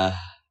you?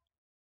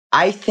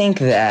 I think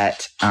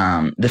that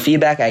the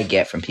feedback I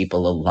get from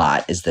people a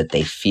lot is that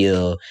they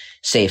feel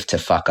safe to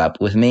fuck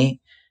up with me,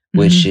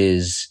 which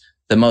is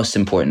the most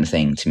important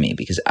thing to me,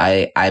 because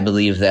I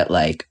believe that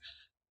like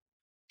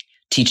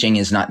teaching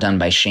is not done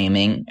by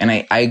shaming. And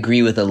I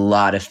agree with a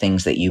lot of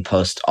things that you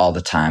post all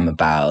the time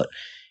about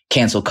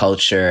cancel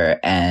culture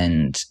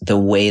and the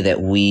way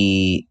that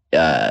we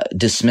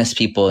dismiss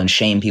people and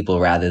shame people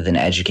rather than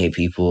educate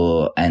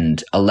people,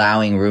 and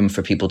allowing room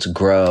for people to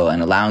grow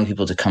and allowing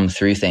people to come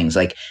through things.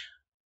 Like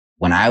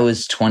when I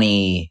was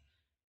 20,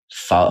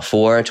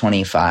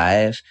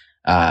 25,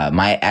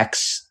 my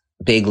ex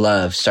big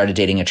love started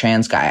dating a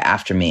trans guy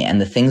after me. And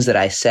the things that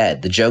I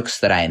said, the jokes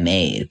that I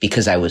made,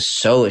 because I was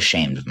so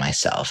ashamed of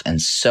myself and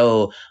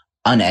so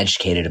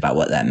uneducated about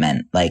what that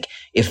meant. Like,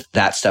 if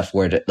that stuff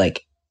were to,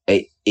 like,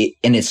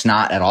 and it's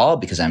not at all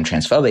because I'm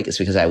transphobic. It's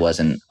because I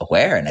wasn't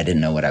aware and I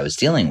didn't know what I was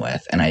dealing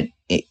with, and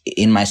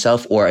in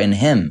myself or in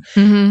him.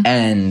 Mm-hmm.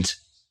 And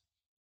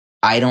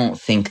I don't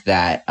think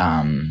that,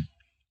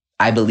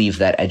 I believe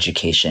that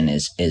education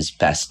is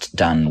best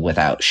done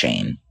without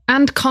shame.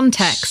 And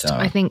context. So.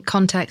 I think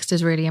context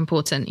is really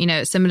important. You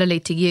know, similarly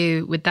to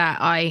you with that,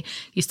 I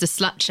used to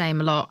slut shame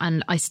a lot,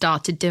 and I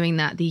started doing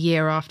that the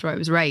year after I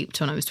was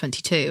raped when I was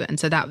 22. And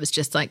so that was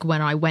just like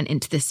when I went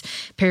into this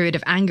period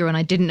of anger and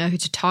I didn't know who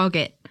to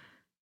target.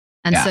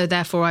 And so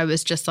therefore I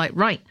was just like,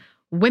 right,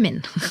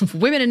 women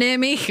are near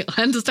me.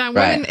 I understand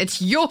women. Right.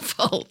 It's your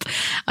fault.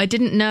 I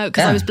didn't know,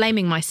 because I was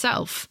blaming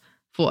myself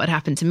for what had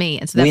happened to me.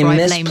 And so therefore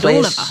I blamed all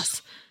of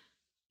us.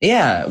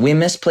 Yeah,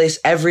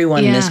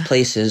 everyone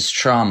misplaces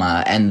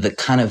trauma, and the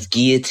kind of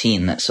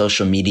guillotine that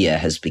social media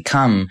has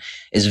become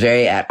is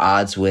very at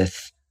odds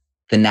with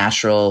the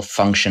natural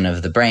function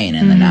of the brain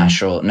and the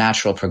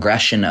natural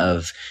progression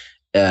of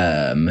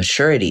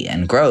maturity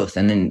and growth.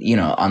 And then, you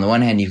know, on the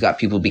one hand, you've got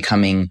people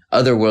becoming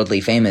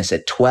otherworldly famous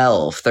at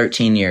 12,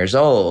 13 years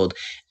old.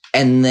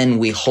 And then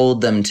we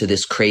hold them to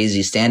this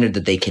crazy standard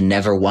that they can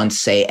never once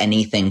say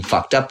anything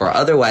fucked up or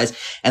otherwise.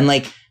 And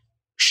like,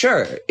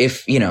 sure,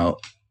 if, you know,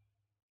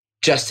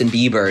 Justin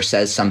Bieber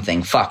says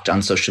something fucked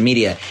on social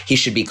media, he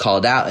should be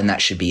called out and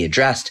that should be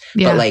addressed.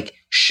 Yeah. But like,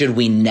 should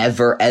we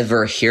never,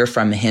 ever hear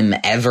from him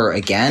ever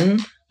again?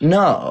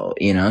 No,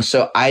 you know?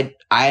 So I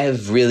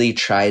have really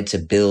tried to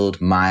build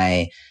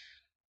I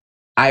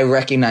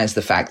recognize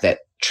the fact that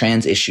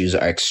trans issues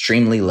are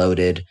extremely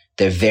loaded.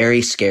 They're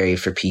very scary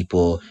for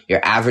people. Your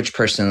average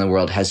person in the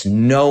world has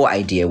no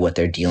idea what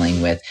they're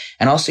dealing with.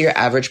 And also your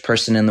average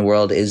person in the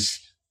world is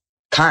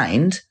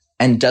kind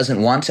and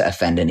doesn't want to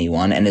offend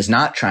anyone and is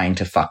not trying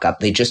to fuck up.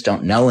 They just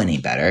don't know any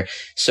better.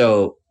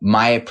 So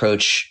my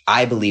approach,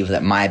 I believe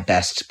that my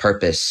best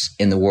purpose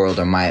in the world,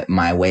 or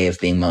my way of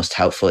being most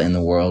helpful in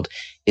the world,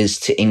 is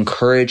to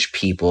encourage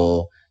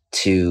people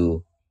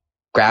to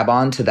grab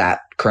onto that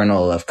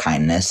kernel of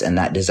kindness and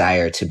that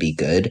desire to be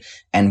good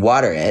and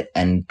water it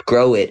and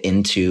grow it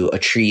into a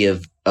tree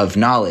of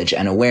knowledge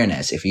and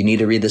awareness. If you need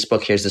to read this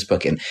book, here's this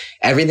book. And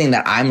everything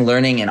that I'm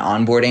learning and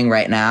onboarding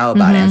right now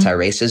about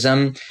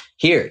anti-racism,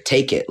 here,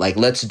 take it. Like,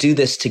 let's do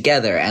this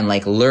together. And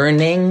like,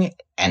 learning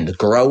and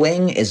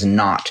growing is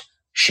not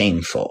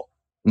shameful.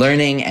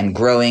 Learning and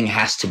growing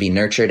has to be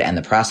nurtured. And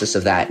the process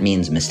of that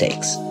means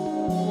mistakes.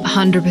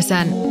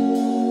 100%.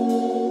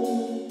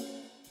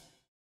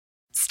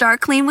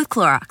 Start clean with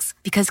Clorox,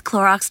 because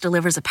Clorox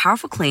delivers a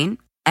powerful clean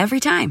every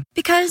time.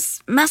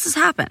 Because messes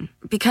happen.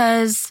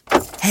 Because...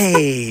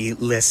 Hey,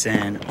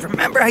 listen.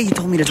 Remember how you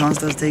told me to toss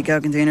those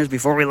takeout containers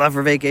before we left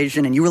for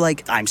vacation? And you were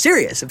like, I'm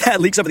serious. If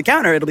that leaks over the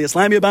counter, it'll be a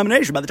slimy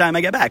abomination by the time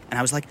I get back. And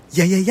I was like,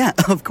 yeah,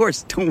 of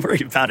course. Don't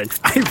worry about it.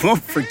 I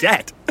won't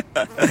forget.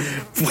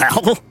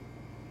 Well...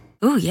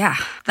 Ooh, yeah,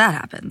 that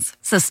happens.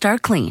 So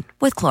start clean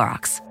with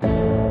Clorox.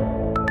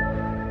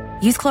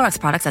 Use Clorox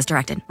products as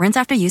directed. Rinse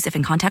after use if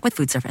in contact with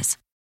food surface.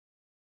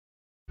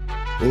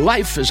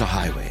 Life is a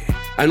highway,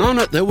 and on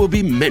it there will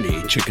be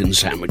many chicken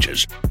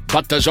sandwiches.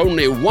 But there's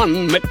only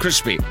one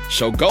McCrispy.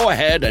 So go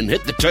ahead and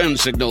hit the turn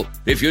signal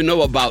if you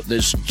know about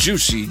this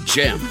juicy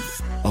gem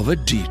of a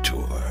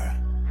detour.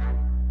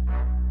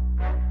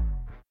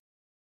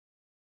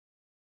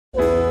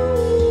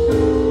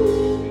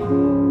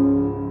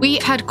 We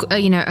had,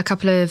 a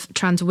couple of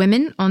trans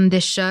women on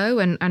this show,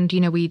 and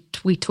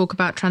we talk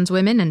about trans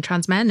women and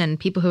trans men and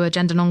people who are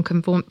gender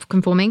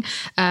non-conforming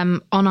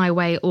on I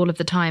Weigh all of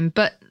the time.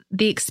 But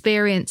the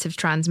experience of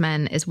trans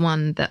men is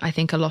one that I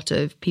think a lot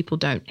of people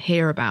don't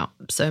hear about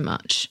so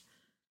much.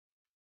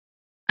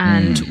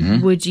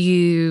 And would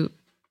you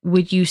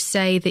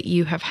say that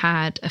you have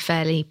had a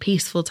fairly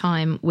peaceful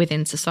time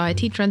within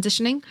society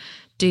transitioning?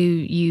 Do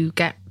you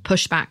get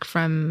pushback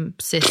from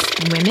cis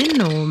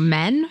women or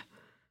men?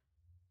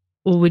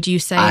 Or would you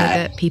say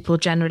that people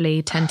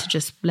generally tend to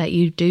just let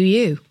you do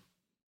you?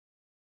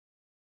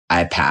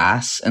 I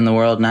pass in the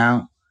world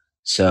now.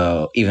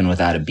 So even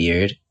without a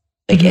beard,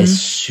 like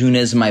as soon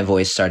as my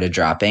voice started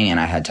dropping and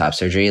I had top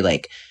surgery,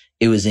 like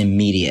it was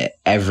immediate.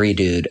 Every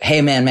dude,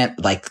 hey man,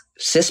 like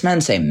cis men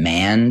say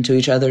man to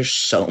each other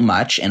so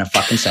much in a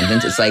fucking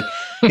sentence. It's like,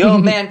 yo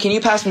man, can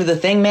you pass me the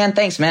thing, man?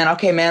 Thanks, man.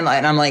 Okay, man.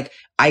 And I'm like,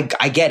 I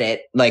get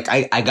it. Like,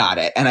 I got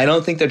it. And I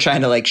don't think they're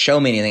trying to like show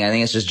me anything. I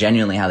think it's just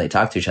genuinely how they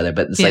talk to each other.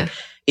 But it's like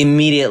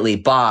immediately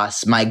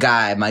boss, my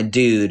guy, my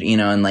dude,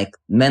 and like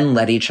men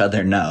let each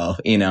other know,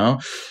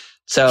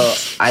 So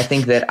I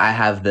think that I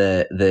have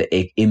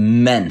the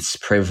immense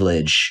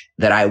privilege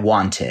that I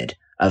wanted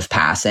of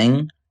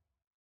passing,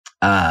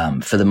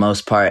 for the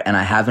most part. And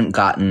I haven't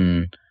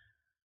gotten,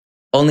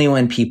 only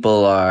when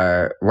people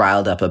are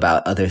riled up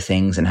about other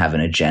things and have an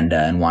agenda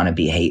and want to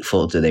be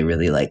hateful do they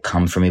really like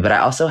come for me. But I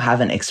also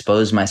haven't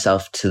exposed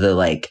myself to the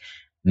like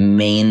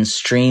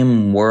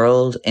mainstream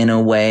world in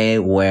a way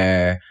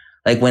where,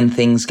 like, when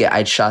things get,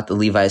 I'd shot the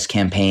Levi's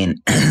campaign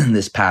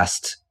this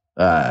past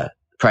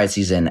Pride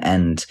season,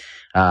 and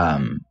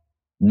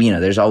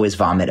there's always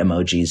vomit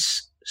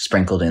emojis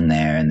sprinkled in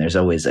there, and there's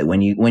always, like,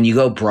 when you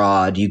go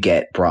broad, you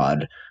get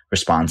broad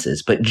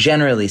responses. But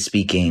generally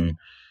speaking,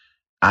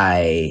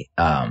 I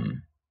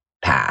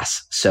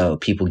pass, so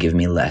people give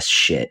me less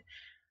shit.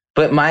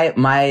 But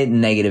my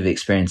negative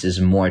experience is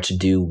more to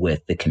do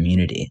with the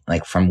community,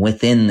 like from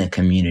within the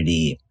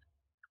community,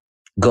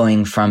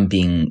 going from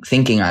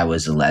thinking I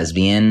was a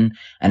lesbian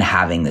and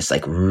having this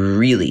like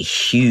really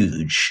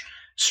huge,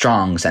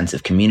 strong sense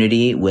of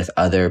community with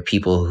other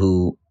people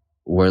who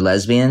were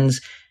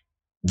lesbians,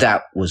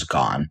 that was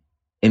gone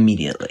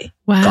immediately.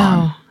 Wow.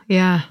 Gone.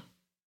 Yeah.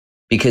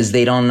 Because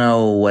they don't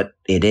know what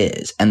it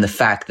is. And the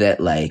fact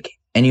that, like,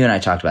 and you and I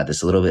talked about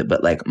this a little bit,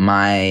 but like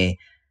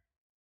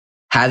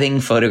having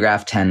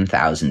photographed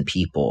 10,000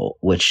 people,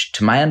 which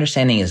to my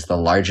understanding is the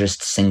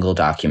largest single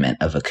document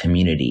of a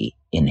community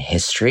in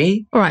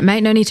history. All right,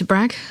 mate, no need to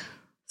brag.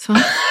 It's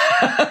fine.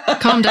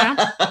 Calm down.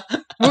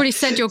 Already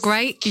said you're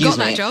great. You got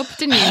that job,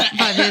 didn't you,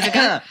 5 years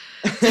ago?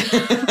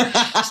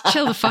 Just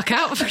chill the fuck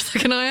out for a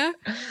second, Io.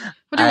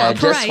 What do you want, a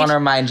parade? Just want to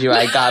remind you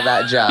I got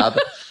that job.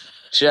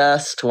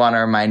 Just want to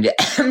remind you,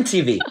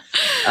 MTV. Okay,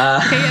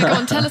 yeah, go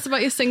on. Tell us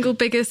about your single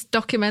biggest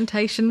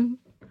documentation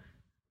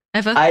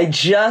ever. I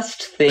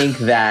just think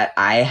that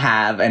I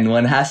have, and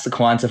one has to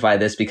quantify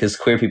this because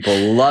queer people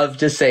love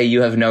to say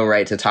you have no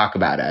right to talk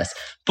about us.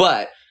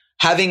 But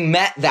having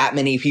met that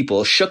many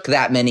people, shook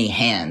that many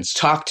hands,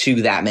 talked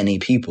to that many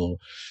people,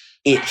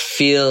 it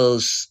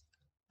feels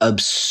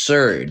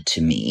absurd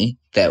to me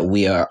that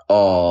we are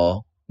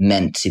all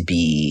meant to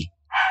be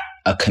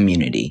a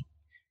community,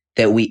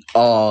 that we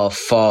all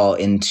fall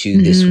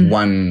into this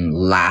one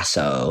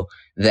lasso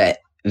that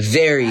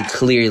very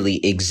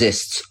clearly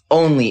exists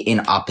only in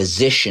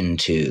opposition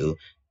to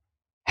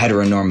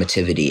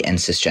heteronormativity and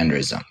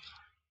cisgenderism.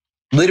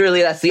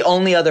 Literally, that's the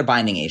only other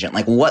binding agent.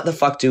 Like, what the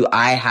fuck do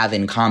I have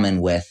in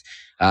common with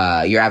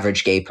your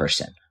average gay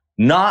person?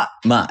 Not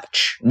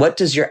much. What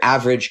does your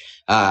average,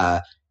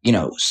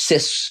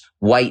 cis,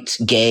 white,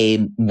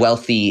 gay,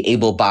 wealthy,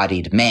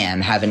 able-bodied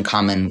man have in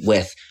common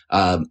with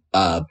a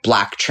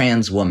black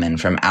trans woman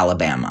from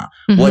Alabama?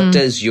 What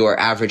does your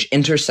average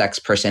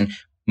intersex person,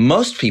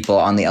 most people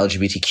on the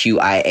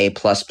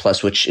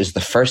LGBTQIA++, which is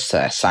the first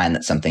sign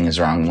that something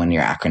is wrong when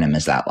your acronym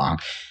is that long,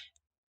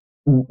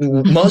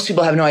 most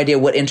people have no idea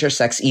what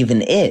intersex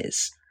even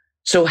is.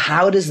 So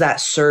how does that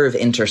serve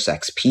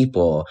intersex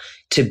people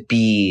to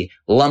be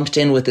lumped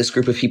in with this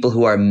group of people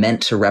who are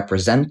meant to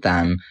represent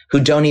them,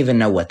 who don't even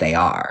know what they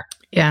are?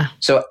 Yeah.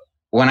 So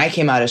when I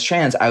came out as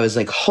trans, I was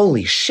like,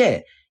 holy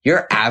shit,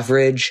 your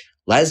average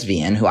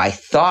lesbian, who I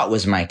thought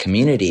was my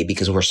community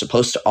because we're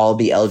supposed to all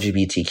be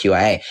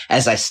LGBTQIA.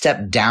 As I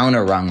stepped down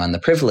a rung on the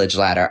privilege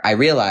ladder, I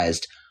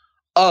realized,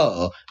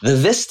 oh, the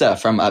vista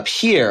from up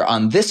here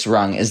on this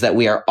rung is that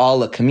we are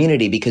all a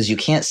community, because you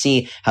can't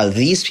see how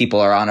these people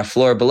are on a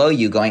floor below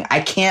you going,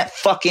 I can't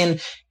fucking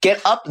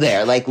get up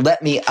there. Like,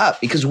 let me up,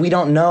 because we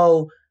don't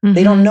know.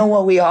 They don't know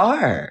what we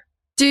are.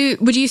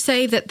 Would you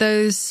say that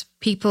those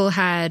people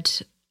had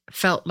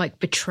felt like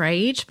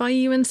betrayed by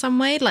you in some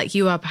way? Like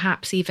you are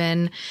perhaps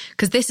even,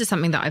 because this is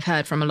something that I've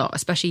heard from a lot,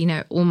 especially,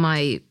 all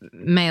my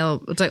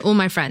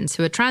friends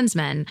who are trans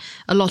men,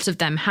 a lot of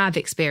them have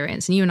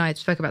experienced, and you and I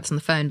spoke about this on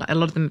the phone, like a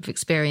lot of them have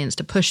experienced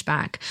a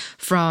pushback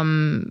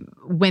from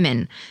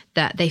women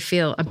that they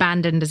feel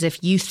abandoned, as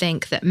if you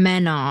think that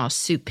men are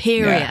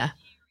superior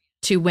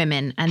to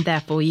women and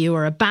therefore you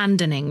are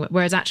abandoning,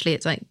 whereas actually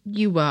it's like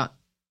you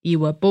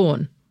were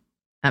born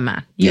a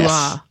man. You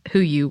are who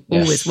you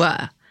always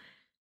were.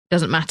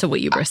 Doesn't matter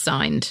what you were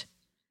assigned.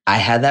 I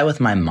had that with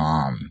my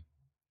mom.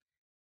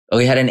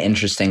 We had an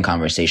interesting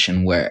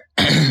conversation where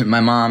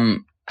my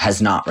mom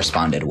has not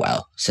responded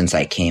well since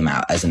I came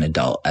out as an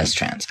adult as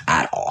trans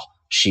at all.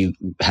 She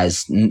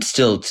has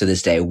still to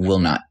this day will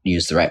not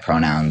use the right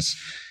pronouns.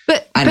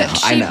 But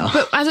I know.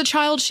 But as a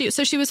child, she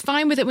was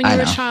fine with it when you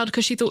were a child,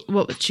 because she thought,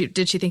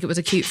 did she think it was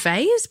a cute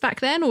phase back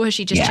then, or has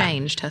she just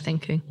changed her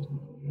thinking?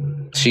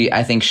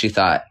 I think she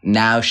thought,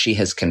 now she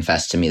has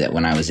confessed to me that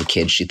when I was a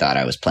kid, she thought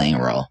I was playing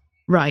a role.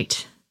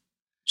 Right.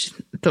 She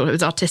thought it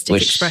was artistic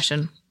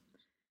expression.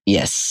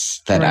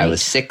 Yes, that I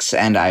was 6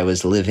 and I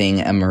was living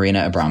a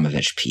Marina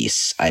Abramovich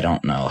piece. I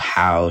don't know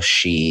how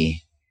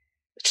she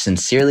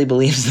sincerely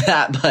believes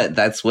that, but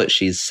that's what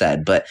she's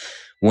said. But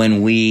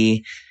when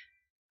we,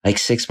 like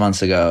 6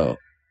 months ago,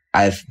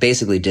 I've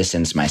basically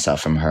distanced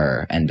myself from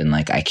her and been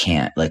like, I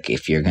can't, like,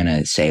 if you're going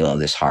to say all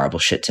this horrible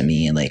shit to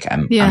me, like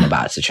I'm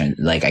about to turn,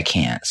 like I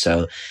can't.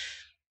 So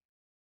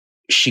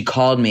she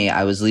called me.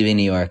 I was leaving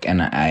New York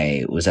and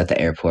I was at the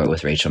airport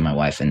with Rachel, my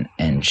wife,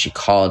 and she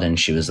called and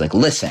she was like,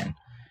 listen,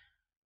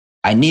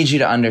 I need you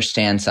to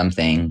understand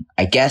something.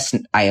 I guess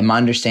I am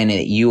understanding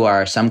that you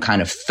are some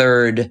kind of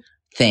third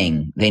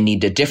thing. They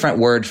need a different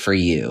word for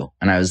you.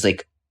 And I was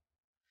like,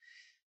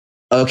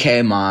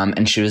 okay, Mom.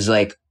 And she was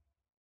like,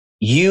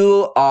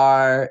 you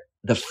are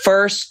the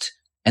first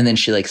And then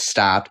she like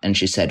stopped and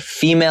she said,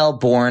 female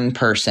born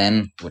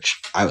person, which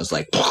I was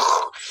like,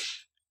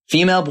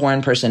 female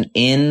born person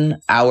in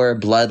our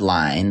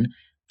bloodline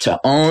to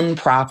own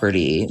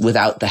property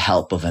without the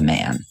help of a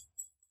man.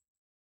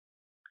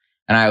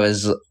 And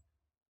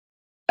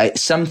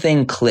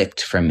something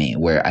clicked for me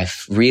where I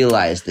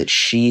realized that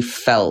she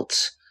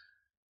felt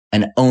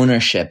an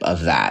ownership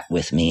of that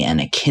with me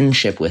and a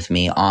kinship with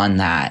me on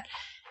that.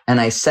 And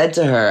I said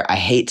to her, I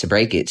hate to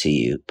break it to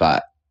you,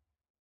 but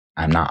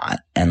I'm not.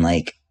 And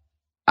like,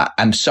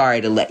 I'm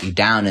sorry to let you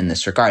down in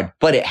this regard,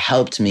 but it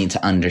helped me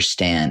to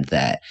understand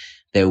that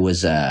there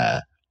was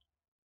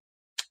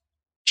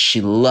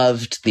she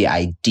loved the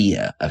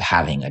idea of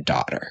having a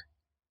daughter.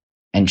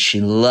 And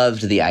she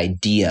loved the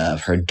idea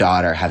of her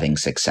daughter having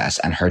success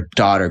and her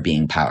daughter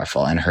being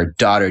powerful and her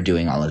daughter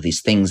doing all of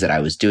these things that I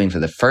was doing for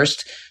the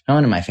first. No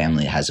one in my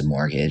family has a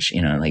mortgage,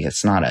 like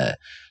it's not a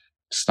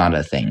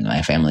thing.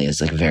 My family is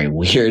like very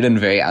weird and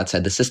very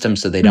outside the system.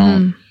 So they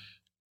don't.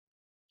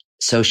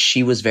 So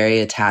she was very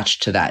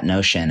attached to that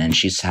notion, and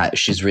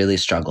she's really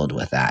struggled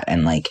with that.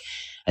 And like,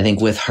 I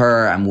think with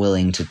her, I'm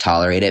willing to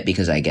tolerate it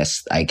because I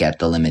guess I get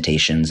the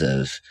limitations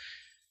of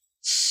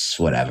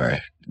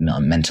whatever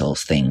mental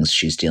things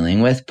she's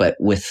dealing with. But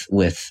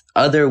with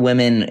other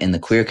women in the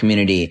queer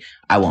community,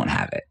 I won't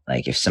have it.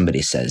 Like if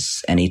somebody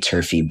says any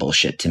turfy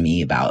bullshit to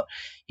me about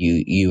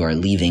you are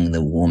leaving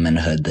the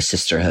womanhood, the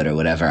sisterhood or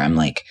whatever, I'm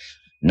like,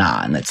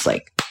 nah. And it's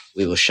like,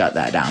 we will shut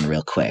that down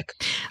real quick.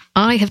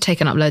 I have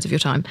taken up loads of your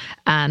time,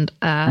 and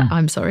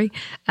I'm sorry.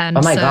 And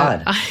oh my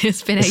God.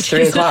 It's been ages.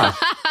 3 o'clock.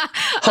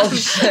 Holy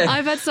shit.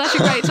 I've had such a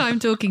great time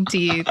talking to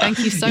you. Thank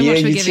you so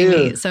much for giving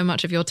me so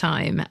much of your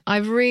time.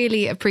 I've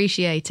really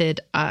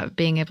appreciated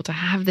being able to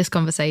have this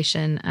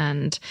conversation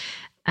and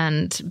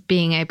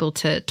being able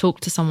to talk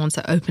to someone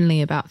so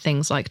openly about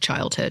things like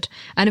childhood.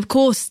 And of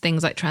course,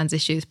 things like trans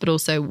issues, but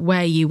also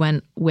where you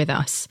went with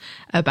us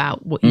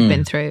about what you've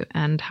been through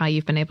and how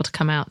you've been able to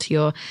come out to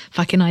your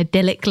fucking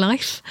idyllic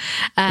life.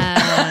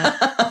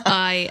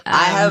 I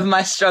have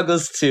my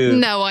struggles too.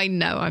 No, I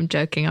know. I'm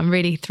joking. I'm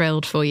really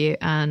thrilled for you.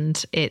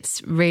 And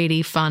it's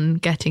really fun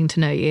getting to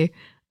know you.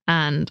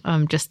 And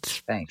I'm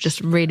just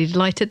really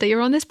delighted that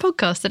you're on this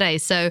podcast today.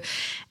 So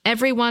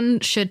everyone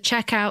should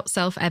check out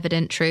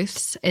Self-Evident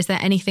Truths. Is there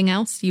anything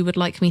else you would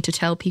like me to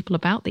tell people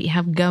about that you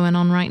have going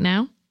on right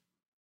now?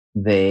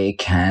 They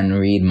can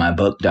read my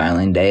book,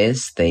 Darling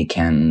Days. They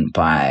can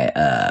buy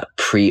a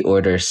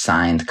pre-order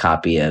signed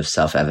copy of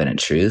Self-Evident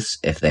Truths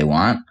if they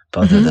want.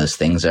 Both of those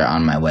things are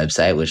on my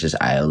website, which is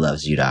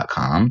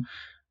iolovesyou.com.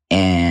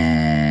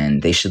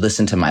 And they should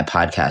listen to my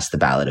podcast, The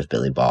Ballad of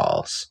Billy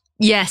Balls.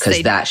 Yes.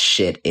 Because that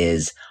shit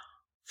is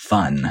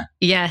fun.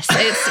 Yes.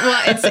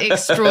 It's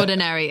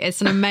extraordinary.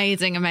 It's an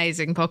amazing,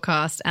 amazing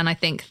podcast. And I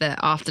think that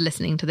after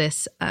listening to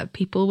this,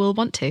 people will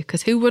want to,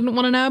 because who wouldn't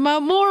want to know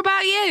more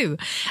about you?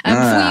 Before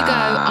you go,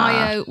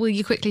 Io, will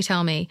you quickly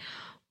tell me,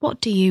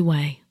 what do you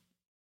weigh?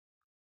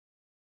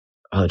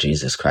 Oh,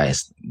 Jesus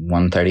Christ.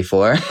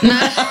 134?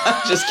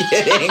 Just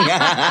kidding.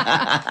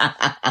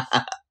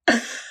 I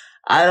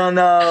don't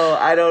know.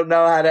 I don't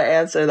know how to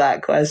answer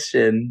that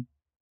question.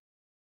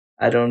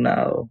 I don't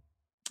know.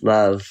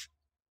 Love.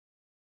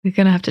 You're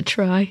going to have to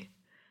try.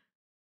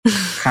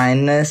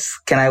 Kindness.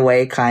 Can I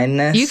weigh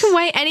kindness? You can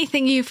weigh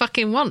anything you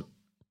fucking want.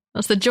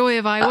 That's the joy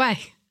of I Weigh.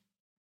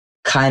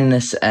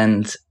 Kindness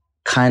and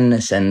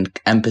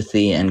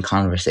empathy and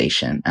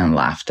conversation and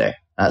laughter.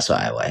 That's what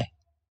I weigh.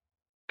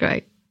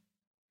 Great.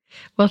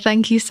 Well,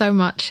 thank you so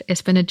much.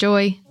 It's been a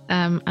joy.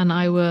 And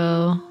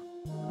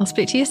I'll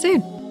speak to you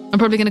soon. I'm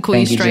probably going to call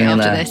you straight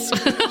after this. All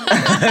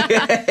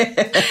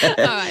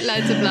right,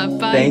 loads of love.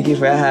 Bye. Thank you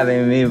for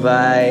having me.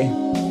 Bye.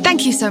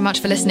 Thank you so much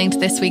for listening to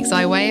this week's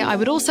I Weigh. I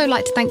would also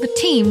like to thank the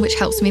team which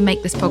helps me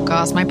make this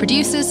podcast. My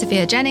producers,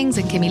 Sophia Jennings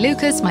and Kimmy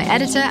Lucas, my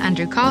editor,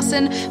 Andrew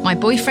Carson, my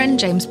boyfriend,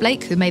 James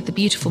Blake, who made the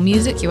beautiful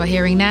music you are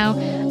hearing now,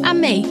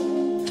 and me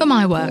for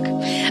my work.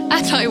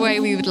 At I Weigh,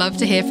 we would love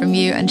to hear from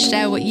you and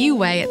share what you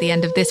weigh at the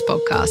end of this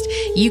podcast.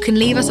 You can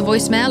leave us a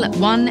voicemail at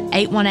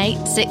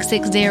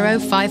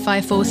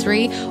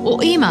 1-818-660-5543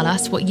 or email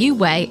us what you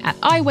weigh at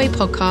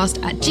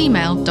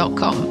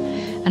iweighpodcast@gmail.com.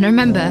 And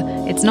remember,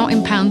 it's not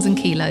in pounds and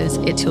kilos,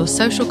 it's your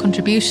social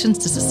contributions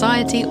to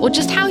society or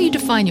just how you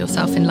define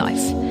yourself in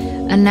life.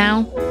 And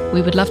now,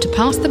 we would love to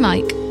pass the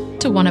mic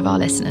to one of our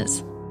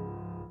listeners.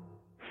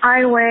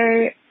 I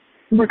weigh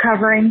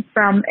recovering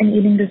from an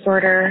eating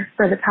disorder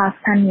for the past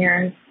 10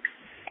 years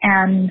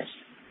and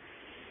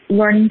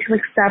learning to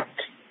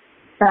accept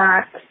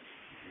that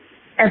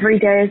every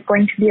day is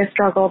going to be a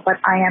struggle, but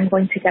I am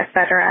going to get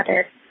better at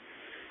it.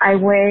 I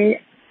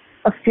weigh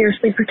a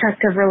fiercely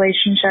protective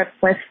relationship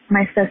with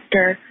my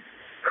sister,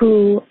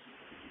 who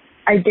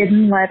I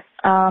didn't let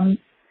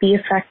be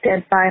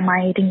affected by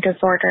my eating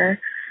disorder,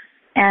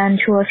 and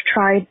who have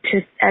tried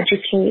to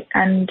educate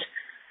and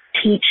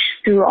teach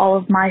through all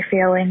of my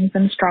failings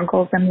and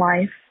struggles in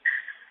life,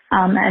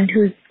 and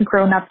who's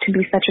grown up to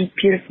be such a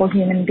beautiful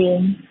human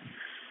being.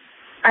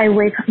 I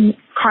wake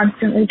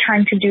constantly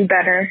trying to do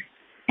better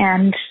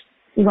and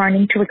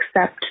learning to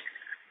accept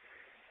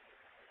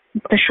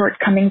the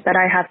shortcomings that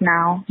I have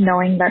now,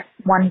 knowing that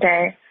one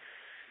day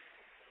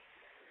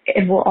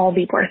it will all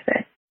be worth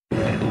it.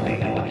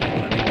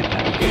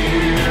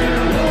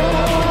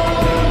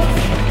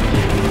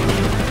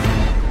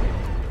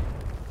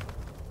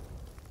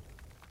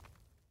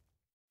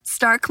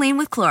 Start clean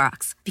with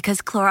Clorox,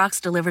 because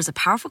Clorox delivers a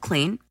powerful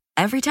clean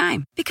every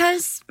time.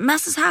 Because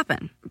messes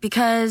happen.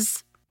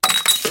 Because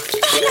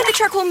the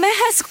charcoal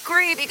mask.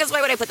 Great, because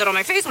why would I put that on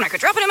my face when I could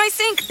drop it in my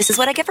sink? This is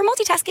what I get for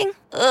multitasking.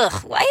 Ugh,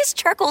 why is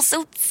charcoal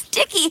so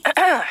sticky?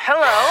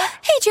 Hello?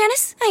 Hey,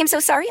 Janice. I am so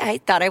sorry. I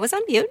thought I was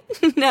on mute.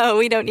 No,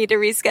 we don't need to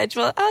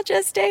reschedule. I'll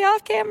just stay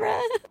off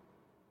camera.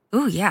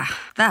 ooh, yeah,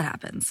 that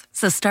happens.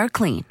 So start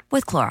clean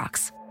with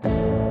Clorox.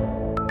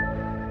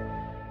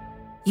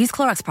 Use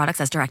Clorox products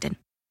as directed.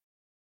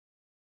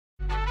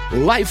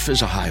 Life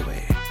is a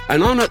highway,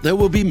 and on it there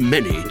will be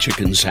many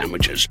chicken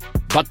sandwiches.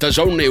 But there's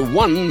only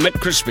one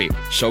McCrispy.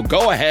 So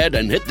go ahead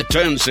and hit the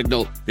turn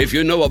signal if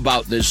you know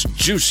about this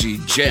juicy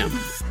gem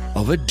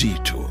of a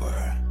detour.